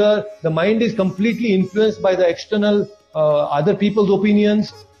doctor. The mind is completely influenced by the external other people's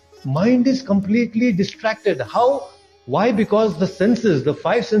opinions. Mind is completely distracted. How? Why? Because the senses, the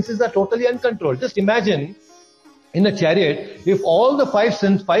five senses are totally uncontrolled. Just imagine in a chariot, if all the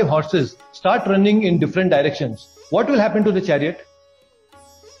five horses start running in different directions, what will happen to the chariot?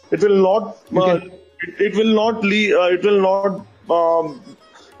 It will not.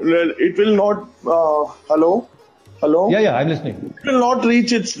 Hello. Yeah, I'm listening. It will not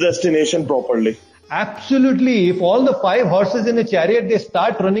reach its destination properly. Absolutely. If all the five horses in a chariot, they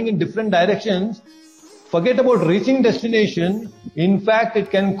start running in different directions, forget about reaching destination. In fact,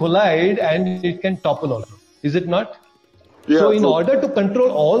 it can collide and it can topple also. Is it not? Yeah, so in order to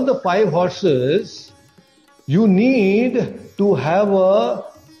control all the five horses, you need to have a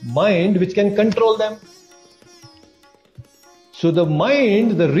mind which can control them. So the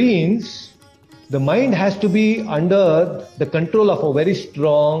mind, the reins, the mind has to be under the control of a very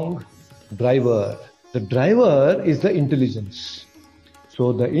strong driver. The driver is the intelligence.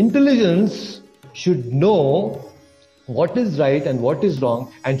 So the intelligence should know what is right and what is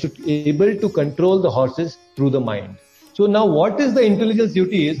wrong and should be able to control the horses through the mind. So now what is the intelligence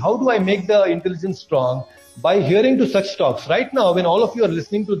duty is, how do I make the intelligence strong? By hearing to such talks. Right now, when all of you are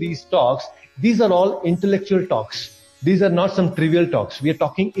listening to these talks, these are all intellectual talks. These are not some trivial talks. We are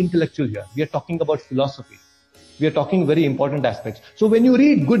talking intellectual here. We are talking about philosophy. We are talking very important aspects. So when you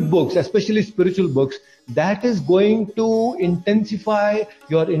read good books, especially spiritual books, that is going to intensify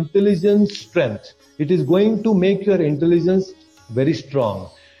your intelligence strength. It is going to make your intelligence very strong.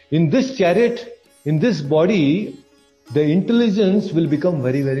 In this chariot, in this body, the intelligence will become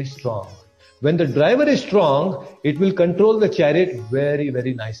very, very strong. When the driver is strong, it will control the chariot very,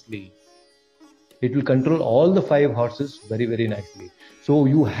 very nicely. It will control all the five horses very, very nicely. So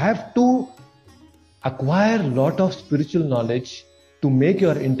you have to acquire a lot of spiritual knowledge to make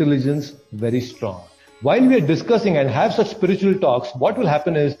your intelligence very strong. While we are discussing and have such spiritual talks, what will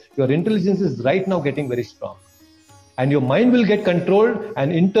happen is your intelligence is right now getting very strong. And your mind will get controlled,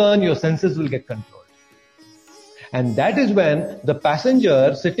 and in turn your senses will get controlled. And that is when the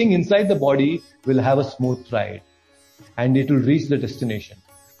passenger sitting inside the body will have a smooth ride and it will reach the destination.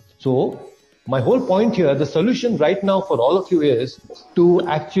 So my whole point here, the solution right now for all of you is to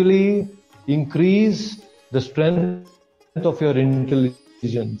actually increase the strength of your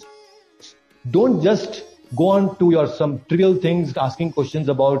intelligence. Don't just go on to your some trivial things, asking questions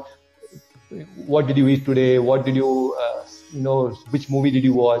about what did you eat today, what did you, which movie did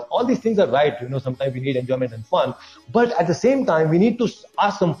you watch. All these things are right. Sometimes we need enjoyment and fun. But at the same time, we need to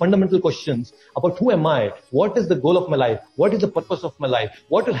ask some fundamental questions about who am I? What is the goal of my life? What is the purpose of my life?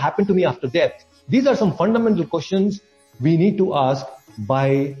 What will happen to me after death? These are some fundamental questions we need to ask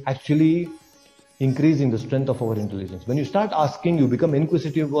by actually increasing the strength of our intelligence. When you start asking, you become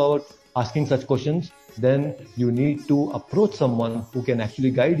inquisitive about asking such questions, then you need to approach someone who can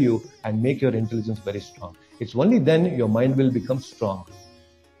actually guide you and make your intelligence very strong. It's only then your mind will become strong.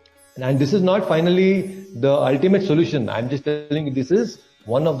 And this is not finally the ultimate solution. I'm just telling you this is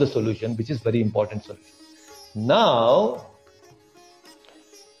one of the solutions, which is very important solution. Now,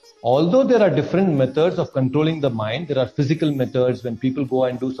 although there are different methods of controlling the mind, there are physical methods when people go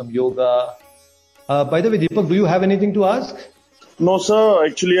and do some yoga. By the way, Deepak, do you have anything to ask? No, sir.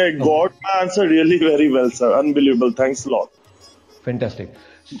 Actually, I got my answer really very well, sir. Unbelievable. Thanks a lot. Fantastic.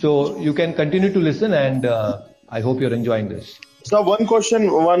 So you can continue to listen, and I hope you're enjoying this. So one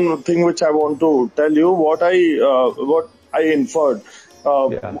thing which I want to tell you, what I inferred.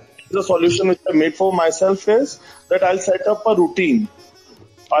 The solution which I made for myself is that I'll set up a routine.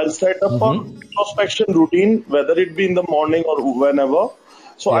 I'll set up a introspection routine, whether it be in the morning or whenever.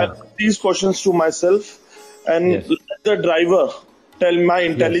 So I ask these questions to myself and let the driver tell my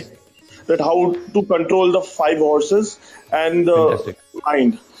intelligence that how to control the five horses and the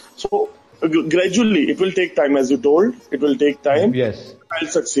mind. So gradually, it will take time, as you told. It will take time. Yes. I'll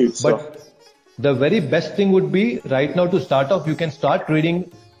succeed, sir. But the very best thing would be right now to start off, you can start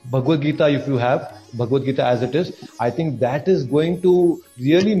reading Bhagavad Gita if you have Bhagavad Gita as it is. I think that is going to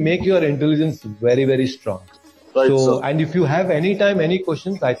really make your intelligence very, very strong. Right, so, sir. and if you have any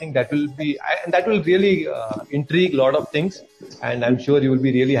questions, I think that will really intrigue a lot of things, and I'm sure you will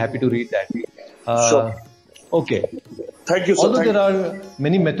be really happy to read that. Sure. Okay. Thank you, sir. Although there are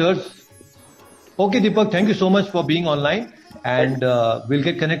many methods. Okay, Deepak, thank you so much for being online, and we'll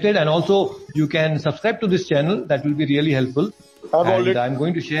get connected. And also, you can subscribe to this channel. That will be really helpful. I'm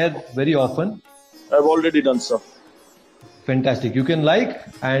going to share very often. I've already done, sir. Fantastic. You can like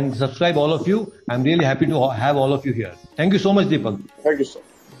and subscribe, all of you. I'm really happy to have all of you here. Thank you so much, Deepak. Thank you, sir.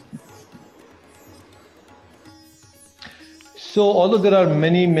 So, although there are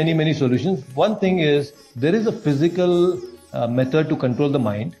many solutions, one thing is there is a physical method to control the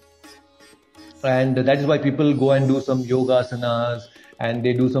mind. And that is why people go and do some yoga asanas and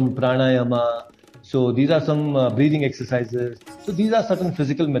they do some pranayama. So these are some breathing exercises. So these are certain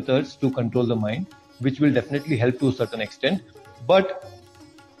physical methods to control the mind, which will definitely help to a certain extent. But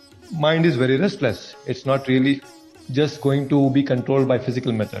mind is very restless. It's not really just going to be controlled by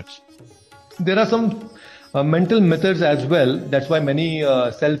physical methods. There are some mental methods as well. That's why many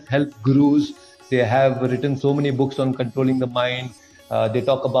self-help gurus, they have written so many books on controlling the mind. They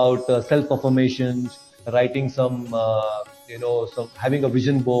talk about self-affirmations, writing some having a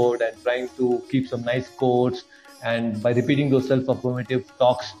vision board and trying to keep some nice quotes. And by repeating those self-affirmative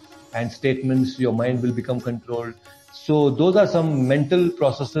talks and statements, your mind will become controlled. So those are some mental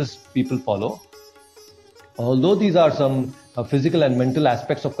processes people follow. Although these are some physical and mental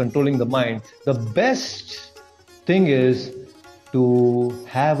aspects of controlling the mind, the best thing is to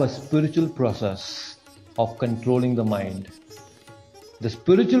have a spiritual process of controlling the mind. The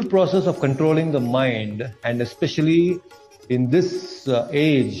spiritual process of controlling the mind, and especially in this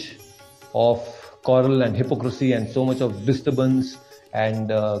age of quarrel and hypocrisy and so much of disturbance and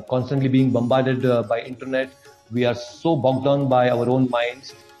constantly being bombarded by internet, we are so bogged down by our own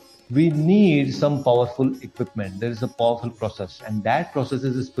minds. We need some powerful equipment. There is a powerful process, and that process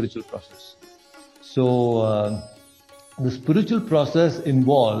is a spiritual process. So the spiritual process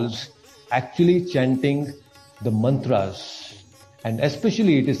involves actually chanting the mantras. And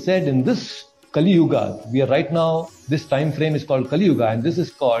especially it is said in this Kali Yuga, we are right now, this time frame is called Kali Yuga, and this is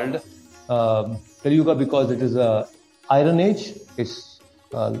called Kali Yuga because it is a iron age. It's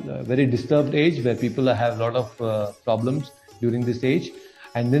a very disturbed age where people have a lot of problems during this age.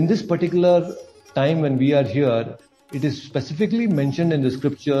 And in this particular time when we are here, it is specifically mentioned in the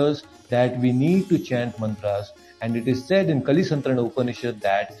scriptures that we need to chant mantras. And it is said in Kali Santarana Upanishad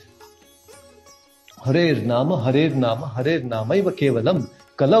that Harer Nama Hareiva Kevalam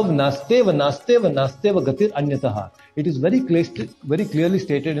Kalav Nasteva Nasteva Nasteva Gatir Anyataha. It is very clearly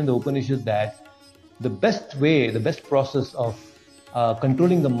stated in the Upanishad that the best way, the best process of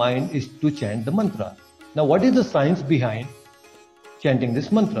controlling the mind is to chant the mantra. Now, what is the science behind chanting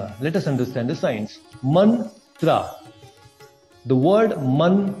this mantra? Let us understand the science. Mantra. The word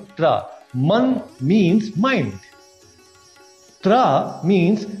mantra. Man means mind. Tra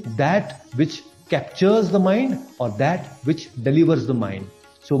means that which captures the mind or that which delivers the mind.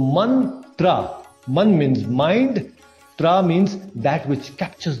 So mantra. Man means mind. Tra means that which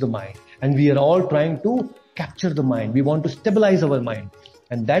captures the mind. And we are all trying to capture the mind. We want to stabilize our mind.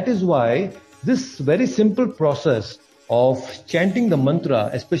 And that is why this very simple process of chanting the mantra,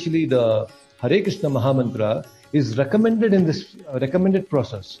 especially the Hare Krishna Mahamantra, is recommended in this recommended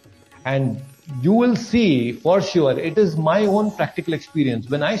process. And you will see for sure, it is my own practical experience.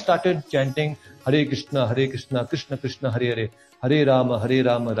 When I started chanting Hare Krishna, Krishna Krishna, Hare Hare, Hare Rama,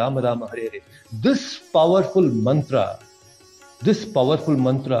 Rama Rama, Hare Hare, this powerful mantra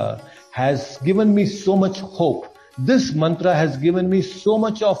has given me so much hope. This mantra has given me so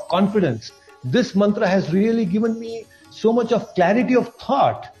much of confidence. This mantra has really given me so much of clarity of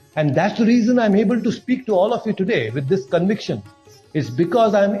thought. And that's the reason I'm able to speak to all of you today with this conviction. It's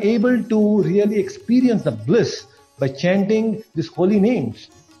because I'm able to really experience the bliss by chanting these holy names.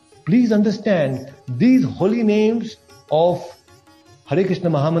 Please understand, these holy names of Hare Krishna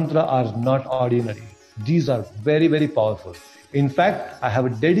Mahamantra are not ordinary. These are very, very powerful. In fact, I have a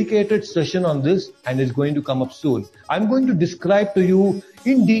dedicated session on this and it's going to come up soon. I'm going to describe to you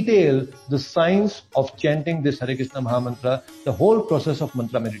in detail the science of chanting this Hare Krishna Mahamantra, the whole process of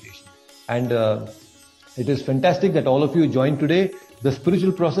mantra meditation. And it is fantastic that all of you joined today. The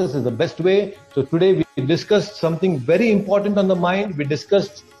spiritual process is the best way. So today we discussed something very important on the mind. We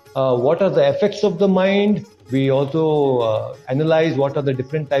discussed what are the effects of the mind. We also analyzed what are the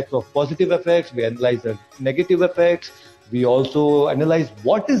different types of positive effects. We analyzed the negative effects. We also analyzed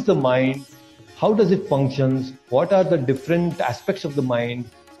what is the mind, how does it functions, what are the different aspects of the mind.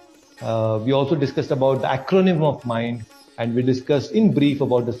 We also discussed about the acronym of mind, and we discussed in brief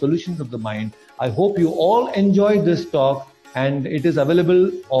about the solutions of the mind. I hope you all enjoyed this talk, and it is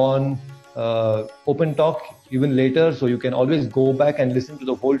available on Open Talk even later, so you can always go back and listen to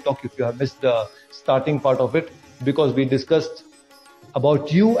the whole talk if you have missed the starting part of it, because we discussed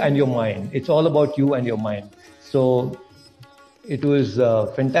about you and your mind. It's all about you and your mind. So it was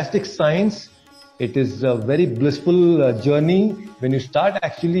fantastic science. It is a very blissful journey when you start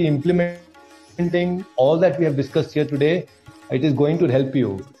actually implementing all that we have discussed here today. It is going to help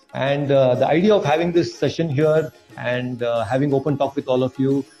you. And the idea of having this session here and having Open Talk with all of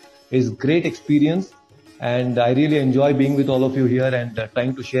you is great experience. And I really enjoy being with all of you here and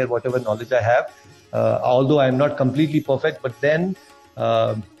trying to share whatever knowledge I have. Although I am not completely perfect, but then,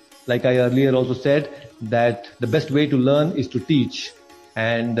 like I earlier also said, that the best way to learn is to teach.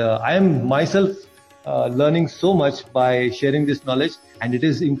 And I am myself learning so much by sharing this knowledge, and it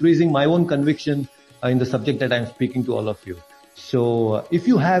is increasing my own conviction in the subject that I am speaking to all of you. So if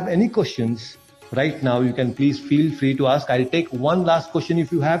you have any questions right now, you can please feel free to ask. I'll take one last question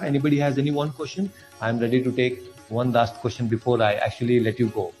if you have. Anybody has any one question? I'm ready to take one last question before I actually let you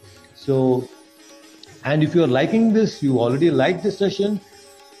go. So, and if you're liking this, you already liked this session,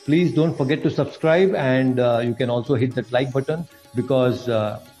 please don't forget to subscribe, and you can also hit that like button, because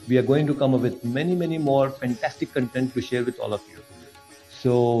we are going to come up with many more fantastic content to share with all of you.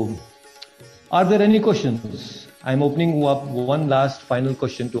 So, are there any questions? I'm opening up one last final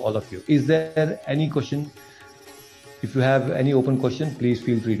question to all of you. Is there any question? If you have any open question, please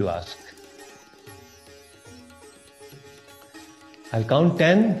feel free to ask. I'll count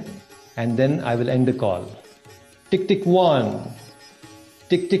 10 and then I will end the call. Tick, tick 1.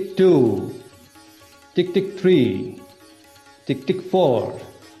 Tick, tick 2. Tick, tick 3. Tick, tick 4.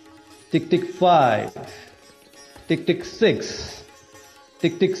 Tick, tick 5. Tick, tick 6.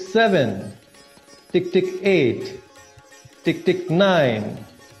 Tick, tick 7. Tick, tick 8. Tick, tick 9.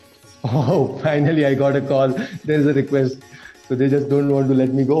 Oh, finally I got a call. There's a request. So they just don't want to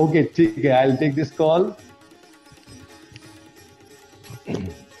let me go. Okay, I'll take this call.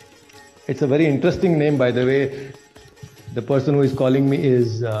 It's a very interesting name, by the way. The person who is calling me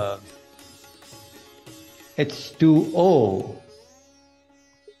is H2O.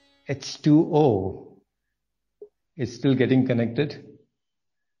 H2O. It's still getting connected.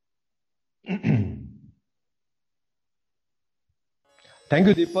 Thank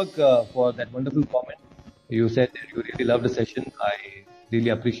you, Deepak, for that wonderful comment. You said that you really loved the session. I really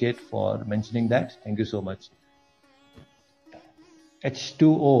appreciate for mentioning that. Thank you so much.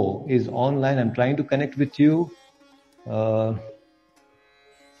 H2O is online. I'm trying to connect with you. Dharam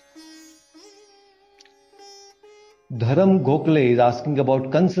Gokhale is asking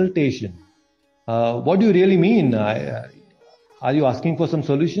about consultation. What do you really mean? Are you asking for some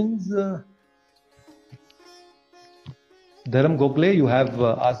solutions? Dharam Gokhale, you have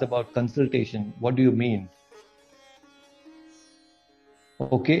asked about consultation. What do you mean?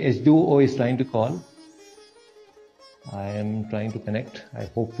 Okay, H2O is trying to call. I am trying to connect.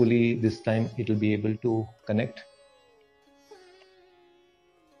 Hopefully this time it will be able to connect.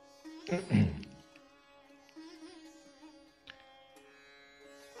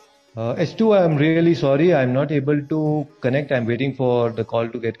 H2, I am really sorry. I am not able to connect. I am waiting for the call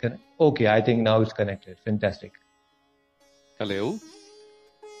to get connected. Okay, I think now it's connected. Fantastic. Hello?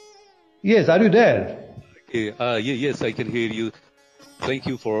 Yes, are you there? Okay, yes, I can hear you. Thank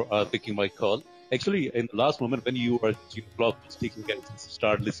you for taking my call. Actually, in the last moment when you were speaking, I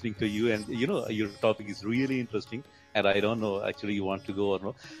start listening to you, and your topic is really interesting, and I don't know actually you want to go or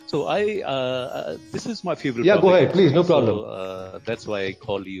not. So this is my favorite. Yeah, topic. Go ahead, please, no problem. So, that's why I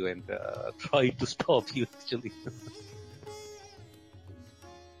call you and try to stop you actually.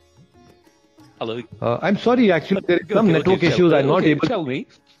 Hello. I'm sorry, actually there is some network issues. I'm not able. Tell me.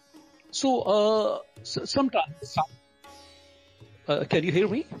 So sometimes, can you hear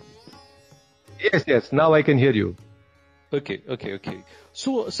me? Yes. Now I can hear you. Okay.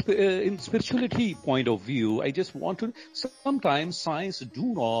 So, in spirituality point of view, I just want to. Sometimes science do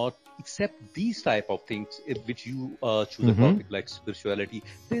not accept these type of things, which you choose a topic like spirituality.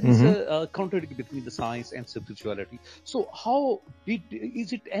 There is a contradiction between the science and spirituality. So,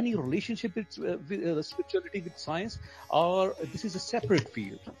 is it any relationship with spirituality with science, or this is a separate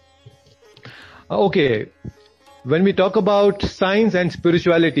field? Okay. When we talk about science and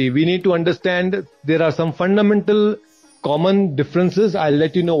spirituality, we need to understand there are some fundamental common differences. I'll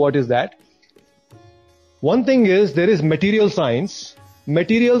let you know what is that. One thing is there is material science.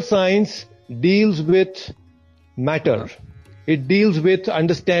 Material science deals with matter. It deals with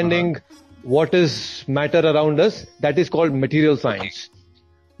understanding what is matter around us. That is called material science.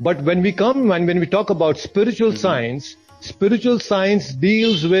 But when we talk about spiritual science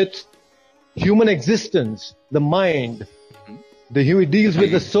deals with human existence, the mind. It deals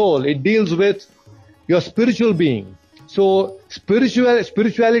with the soul. It deals with your spiritual being. So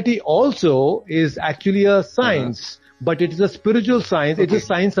spirituality also is actually a science, but it is a spiritual science. It's a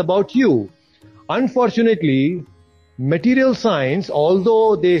science about you. Unfortunately, material science,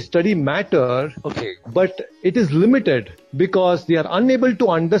 although they study matter, but it is limited because they are unable to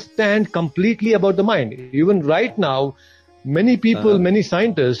understand completely about the mind. Even right now, many people, many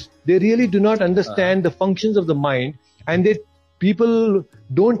scientists, they really do not understand the functions of the mind, and people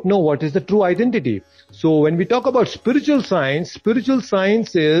don't know what is the true identity. So when we talk about spiritual science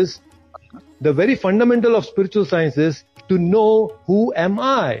is the very fundamental of spiritual science is to know who am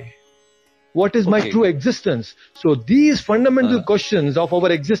I? What is my true existence? So these fundamental questions of our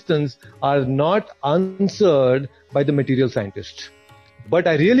existence are not answered by the material scientists. But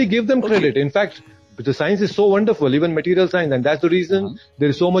I really give them credit. In fact, the science is so wonderful, even material science, and that's the reason there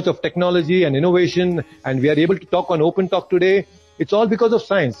is so much of technology and innovation, and we are able to talk on Open Talk today. It's all because of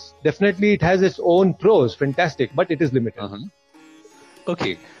science. Definitely it has its own pros, fantastic, but it is limited.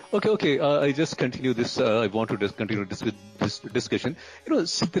 Okay. I just continue this. I want to just continue this with this discussion.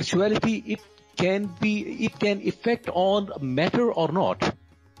 Spirituality, it can affect on matter or not.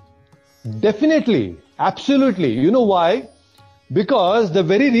 Definitely, absolutely. You know why? Because the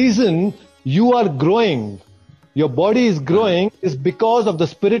very reason you are growing, your body is growing, is because of the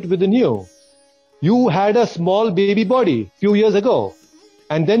spirit within you. You had a small baby body few years ago,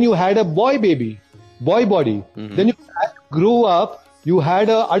 and then you had a boy body. Then you grew up, you had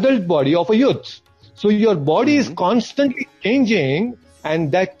an adult body of a youth. So your body is constantly changing,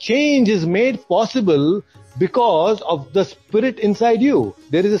 and that change is made possible because of the spirit inside you.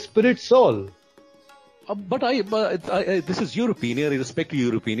 There is a spirit soul. But this is your opinion. I respect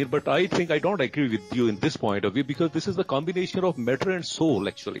your opinion, but I think I don't agree with you in this point of view, because this is the combination of matter and soul,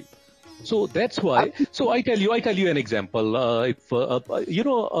 actually. So that's why. So I tell you an example.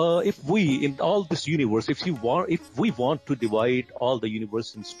 If we in all this universe, if we want to divide all the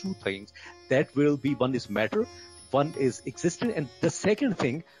universe into two things, that will be, one is matter, one is existence, and the second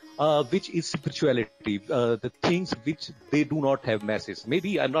thing, which is spirituality, the things which they do not have masses.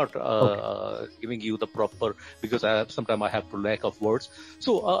 Maybe I'm not giving you the proper, because sometimes I have to lack of words.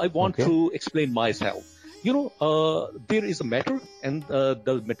 So I want to explain myself. There is a matter and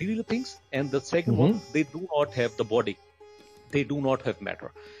the material things, and the second one, they do not have the body. They do not have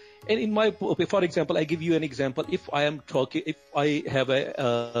matter. And for example, I give you an example. If I have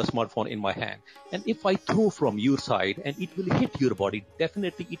a smartphone in my hand, and if I throw from your side and it will hit your body,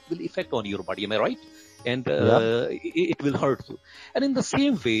 definitely it will affect on your body. Am I right? And it will hurt you. And in the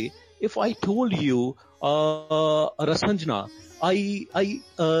same way, if I told you, Rasanjana, I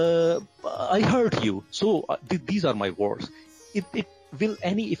hurt you. So these are my words. It will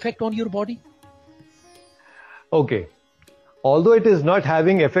any effect on your body? Okay. Although it is not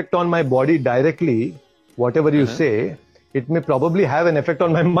having effect on my body directly, whatever you say, it may probably have an effect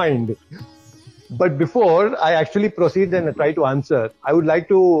on my mind. But before I actually proceed and try to answer, I would like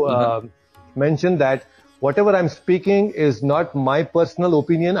to mention that whatever I'm speaking is not my personal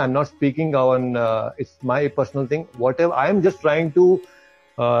opinion. I'm not speaking on, it's my personal thing. Whatever, I am just trying to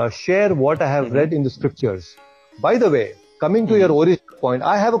share what I have read in the scriptures. By the way, coming to your original point,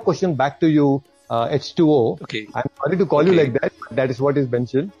 I have a question back to you, H2O. Okay. I'm sorry to call you like that, but that is what is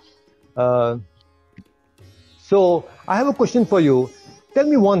mentioned. So I have a question for you. Tell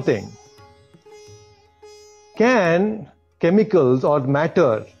me one thing. Can chemicals or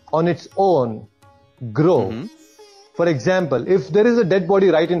matter on its own grow? For example, if there is a dead body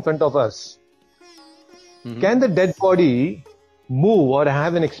right in front of us, can the dead body move or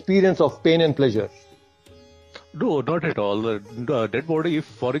have an experience of pain and pleasure? No, not at all. The dead body, if,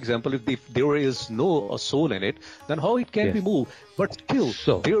 for example, if there is no soul in it, then how it can be moved? But still,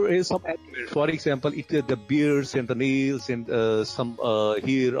 there is some element. For example, the beards and the nails and some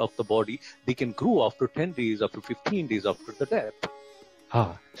hair of the body, they can grow after 10 days, after 15 days after the death.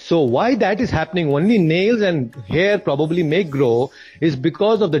 So why that is happening, only nails and hair probably may grow, is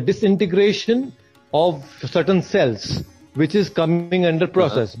because of the disintegration of certain cells, which is coming under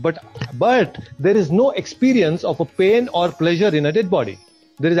process. But there is no experience of a pain or pleasure in a dead body.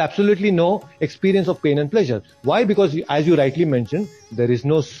 There is absolutely no experience of pain and pleasure. Why? Because as you rightly mentioned, there is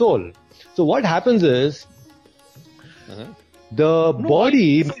no soul. So what happens is, the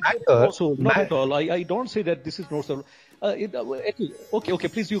body matter. Also, not at all. I don't say that this is no soul. Okay.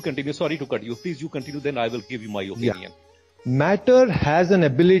 Please you continue. Sorry to cut you. Please you continue. Then I will give you my opinion. Yeah. Matter has an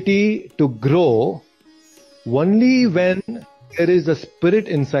ability to grow only when there is a spirit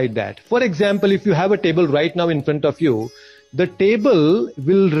inside that. For example, if you have a table right now in front of you, the table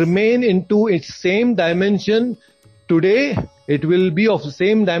will remain into its same dimension today. It will be of the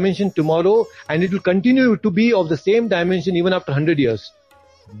same dimension tomorrow, and it will continue to be of the same dimension even after 100 years.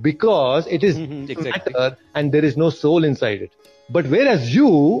 Because it is matter and there is no soul inside it. But whereas you,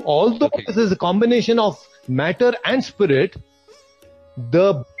 although this is a combination of matter and spirit,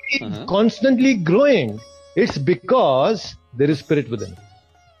 the body is constantly growing. It's because there is spirit within.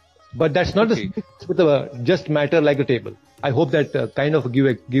 But that's not the same with just matter like a table. I hope that kind of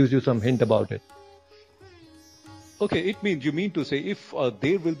gives you some hint about it. Okay, you mean to say if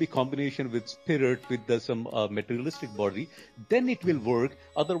there will be combination with spirit with some materialistic body, then it will work.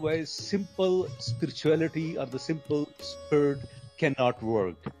 Otherwise, simple spirituality or the simple spirit cannot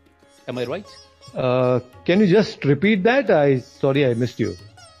work. Am I right? Can you just repeat that? Sorry, I missed you.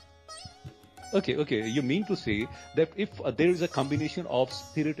 Okay. You mean to say that if there is a combination of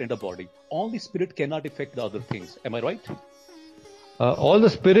spirit and a body, only spirit cannot affect the other things. Am I right? All the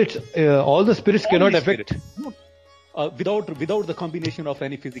spirits cannot affect. Without the combination of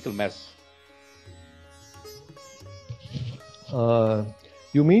any physical mass.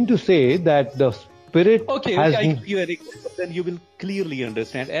 You mean to say that the spirit then you will clearly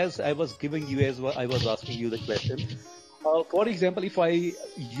understand. As I was giving you, as I was asking you the question. For example, if I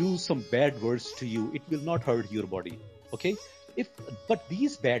use some bad words to you, it will not hurt your body. Okay? But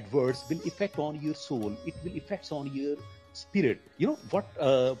these bad words will affect on your soul. It will affect on your spirit. You know what?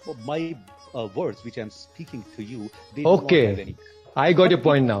 My words which I'm speaking to you, they do not have any. I got your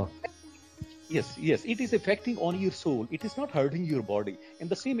point now. Yes, it is affecting on your soul. It is not hurting your body. And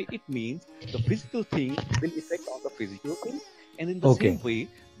the same, it means the physical thing will affect on the physical thing. And in the same way,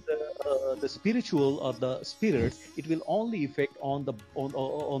 the spiritual or the spirits, it will only affect on the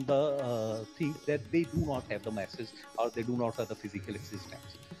things that they do not have the masses or they do not have the physical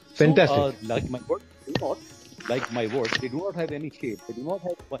existence. Fantastic. So, like my words, they do not have any shape. They do not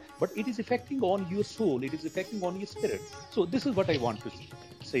have, but it is affecting on your soul. It is affecting on your spirit. So this is what I want to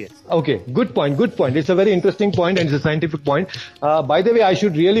say. Okay, good point. It's a very interesting point and it's a scientific point. By the way, I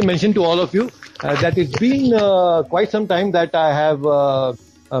should really mention to all of you that it's been quite some time that I have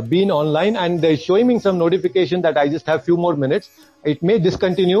been online, and they're showing me some notification that I just have few more minutes. It may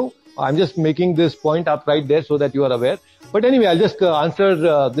discontinue. I'm just making this point up right there so that you are aware. But anyway, I'll just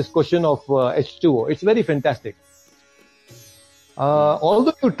answer this question of H2O. It's very fantastic.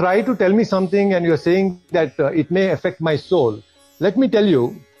 Although you try to tell me something and you're saying that it may affect my soul, let me tell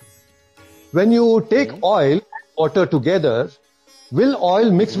you, when you take oil and water together, will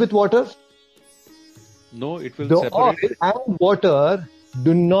oil mix with water? No, it will separate. Oil and water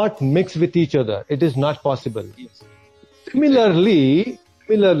do not mix with each other. It is not possible. Yes. Similarly,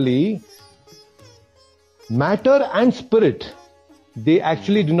 matter and spirit, they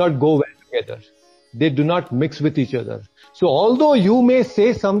actually do not go well together. They do not mix with each other. So although you may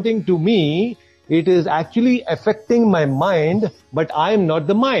say something to me, it is actually affecting my mind, but I am not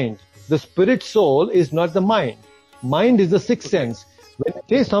the mind. The spirit soul is not the mind. Mind is the sixth sense. When I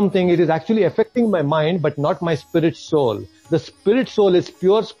say something, it is actually affecting my mind, but not my spirit soul. The spirit soul is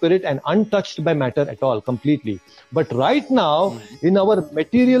pure spirit and untouched by matter at all, completely. But right now, in our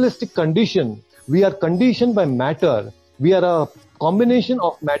materialistic condition, we are conditioned by matter. We are a combination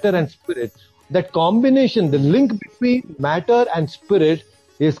of matter and spirit. That combination, the link between matter and spirit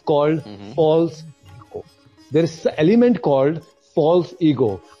is called false ego. There is an element called false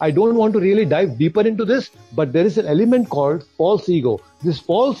ego. I don't want to really dive deeper into this, but there is an element called false ego. This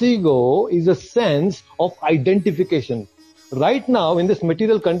false ego is a sense of identification. Right now, in this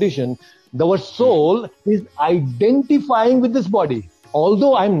material condition, our soul is identifying with this body.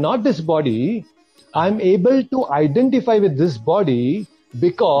 Although I'm not this body, I'm able to identify with this body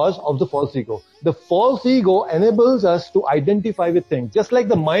because of the false ego. The false ego enables us to identify with things. Just like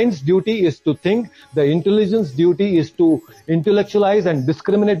the mind's duty is to think, the intelligence duty is to intellectualize and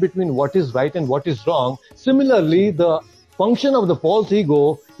discriminate between what is right and what is wrong. Similarly, the function of the false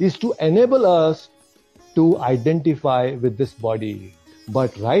ego is to enable us to identify with this body.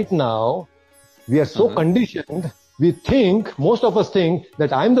 But right now, we are so conditioned, most of us think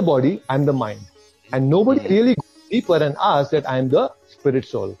that I'm the body, I'm the mind. And nobody really goes deeper and asks that I'm the spirit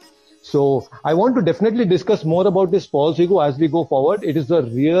soul. So I want to definitely discuss more about this false ego as we go forward. It is a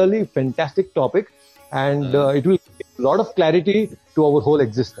really fantastic topic, and it will give a lot of clarity to our whole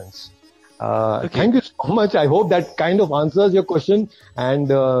existence. Thank you so much. I hope that kind of answers your question. And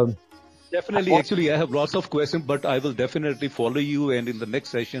Definitely. Actually, I have lots of questions, but I will definitely follow you. And in the next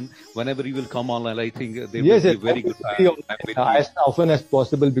session, whenever you will come online, I think they will be very good time. As often as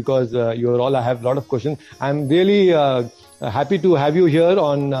possible, because you're all, I have a lot of questions. I'm really happy to have you here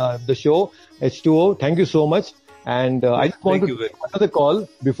on the show, H2O. Thank you so much. And I just want to take another call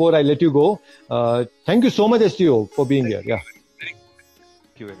before I let you go. Thank you so much, H2O, for being here. Yeah. Thank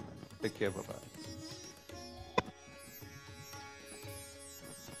you very much. Take care. Bye-bye.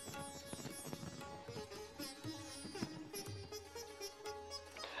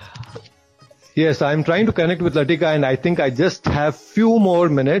 Yes, I'm trying to connect with Latika, and I think I just have few more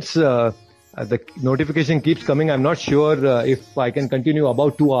minutes. The notification keeps coming. I'm not sure if I can continue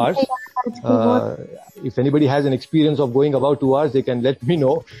about 2 hours. If anybody has an experience of going about 2 hours, they can let me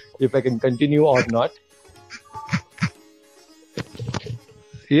know if I can continue or not.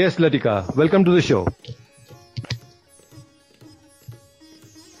 Yes, Latika, welcome to the show.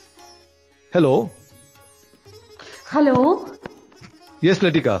 Hello. Hello. Yes,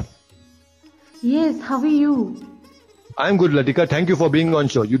 Latika. Yes, how are you? I'm good, Latika. Thank you for being on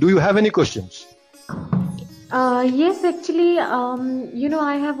show. Do you have any questions? Yes, actually,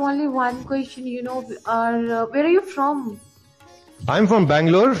 I have only one question. Where are you from? I'm from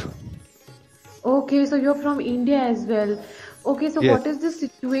Bangalore. Okay, so you're from India as well. Okay, so yes. What is the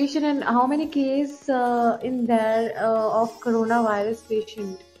situation and how many cases in there of coronavirus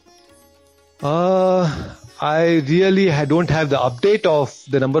patient? I really don't have the update of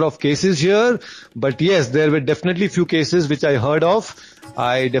the number of cases here, but yes, there were definitely few cases which I heard of.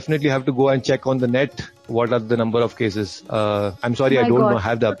 I definitely have to go and check on the net what are the number of cases. I'm sorry, I don't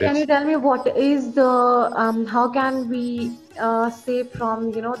have the updates. Can you tell me what is the how can we save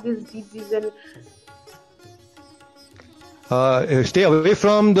from this disease and stay away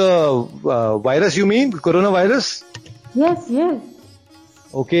from the virus? You mean coronavirus? Yes, yes.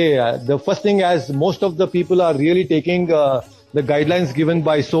 Okay, the first thing, as most of the people are really taking the guidelines given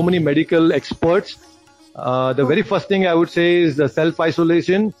by so many medical experts, the very first thing I would say is the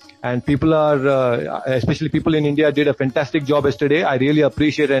self-isolation, and people are, especially people in India, did a fantastic job yesterday. I really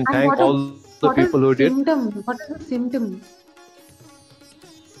appreciate and thank all the people who did. What is the symptom?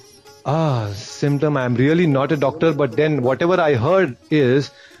 Symptom, I'm really not a doctor, but then whatever I heard is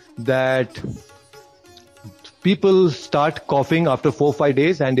that people start coughing after 4-5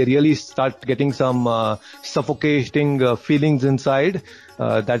 days, and they really start getting some suffocating feelings inside.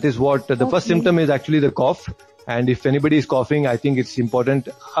 That is what the first symptom is, actually the cough. And if anybody is coughing, I think it's important.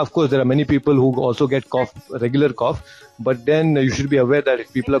 Of course, there are many people who also get regular cough, but then you should be aware that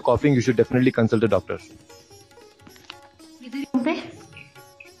if people are coughing, you should definitely consult a doctor.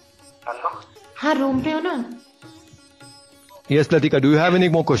 Yes, Latika, do you have any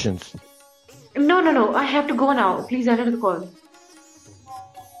more questions? No. I have to go now. Please enter the call.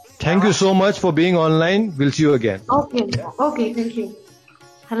 Thank you so much for being online. We'll see you again. Okay, thank you.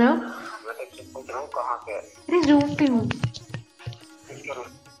 Hello?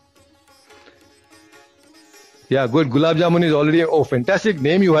 Yeah, good. Gulab Jamun is already... Oh, fantastic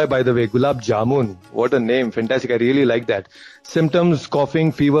name you have, by the way. Gulab Jamun. What a name. Fantastic. I really like that. Symptoms,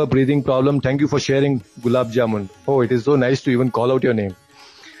 coughing, fever, breathing problem. Thank you for sharing Gulab Jamun. Oh, it is so nice to even call out your name.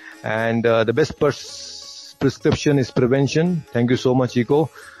 And the best prescription is prevention. Thank you so much, Eco.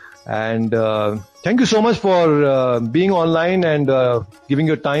 And thank you so much for being online and giving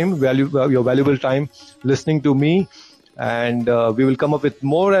your time, your valuable time, listening to me. And we will come up with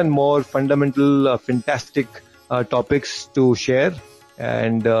more and more fundamental, fantastic topics to share.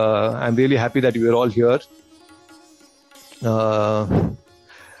 And I'm really happy that you are all here. Gulab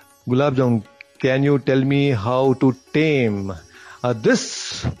Jamun, can you tell me how to tame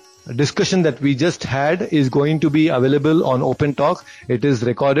this discussion that we just had is going to be available on Open Talk. It is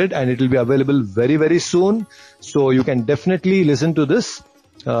recorded and it will be available very, very soon. So you can definitely listen to this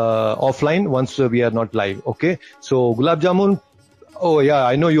offline once we are not live. Okay. So Gulab Jamun. Oh yeah,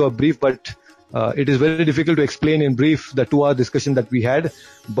 I know you are brief, but it is very difficult to explain in brief the 2-hour discussion that we had.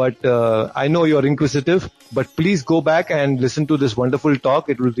 But I know you are inquisitive, but please go back and listen to this wonderful talk.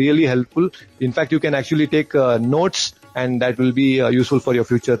 It will really helpful. In fact, you can actually take notes, and that will be useful for your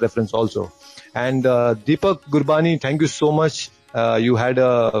future reference also. And Deepak Gurbani, thank you so much. You had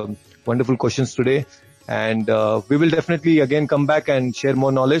wonderful questions today, and we will definitely again come back and share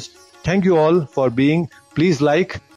more knowledge. Thank you all for being. Please like,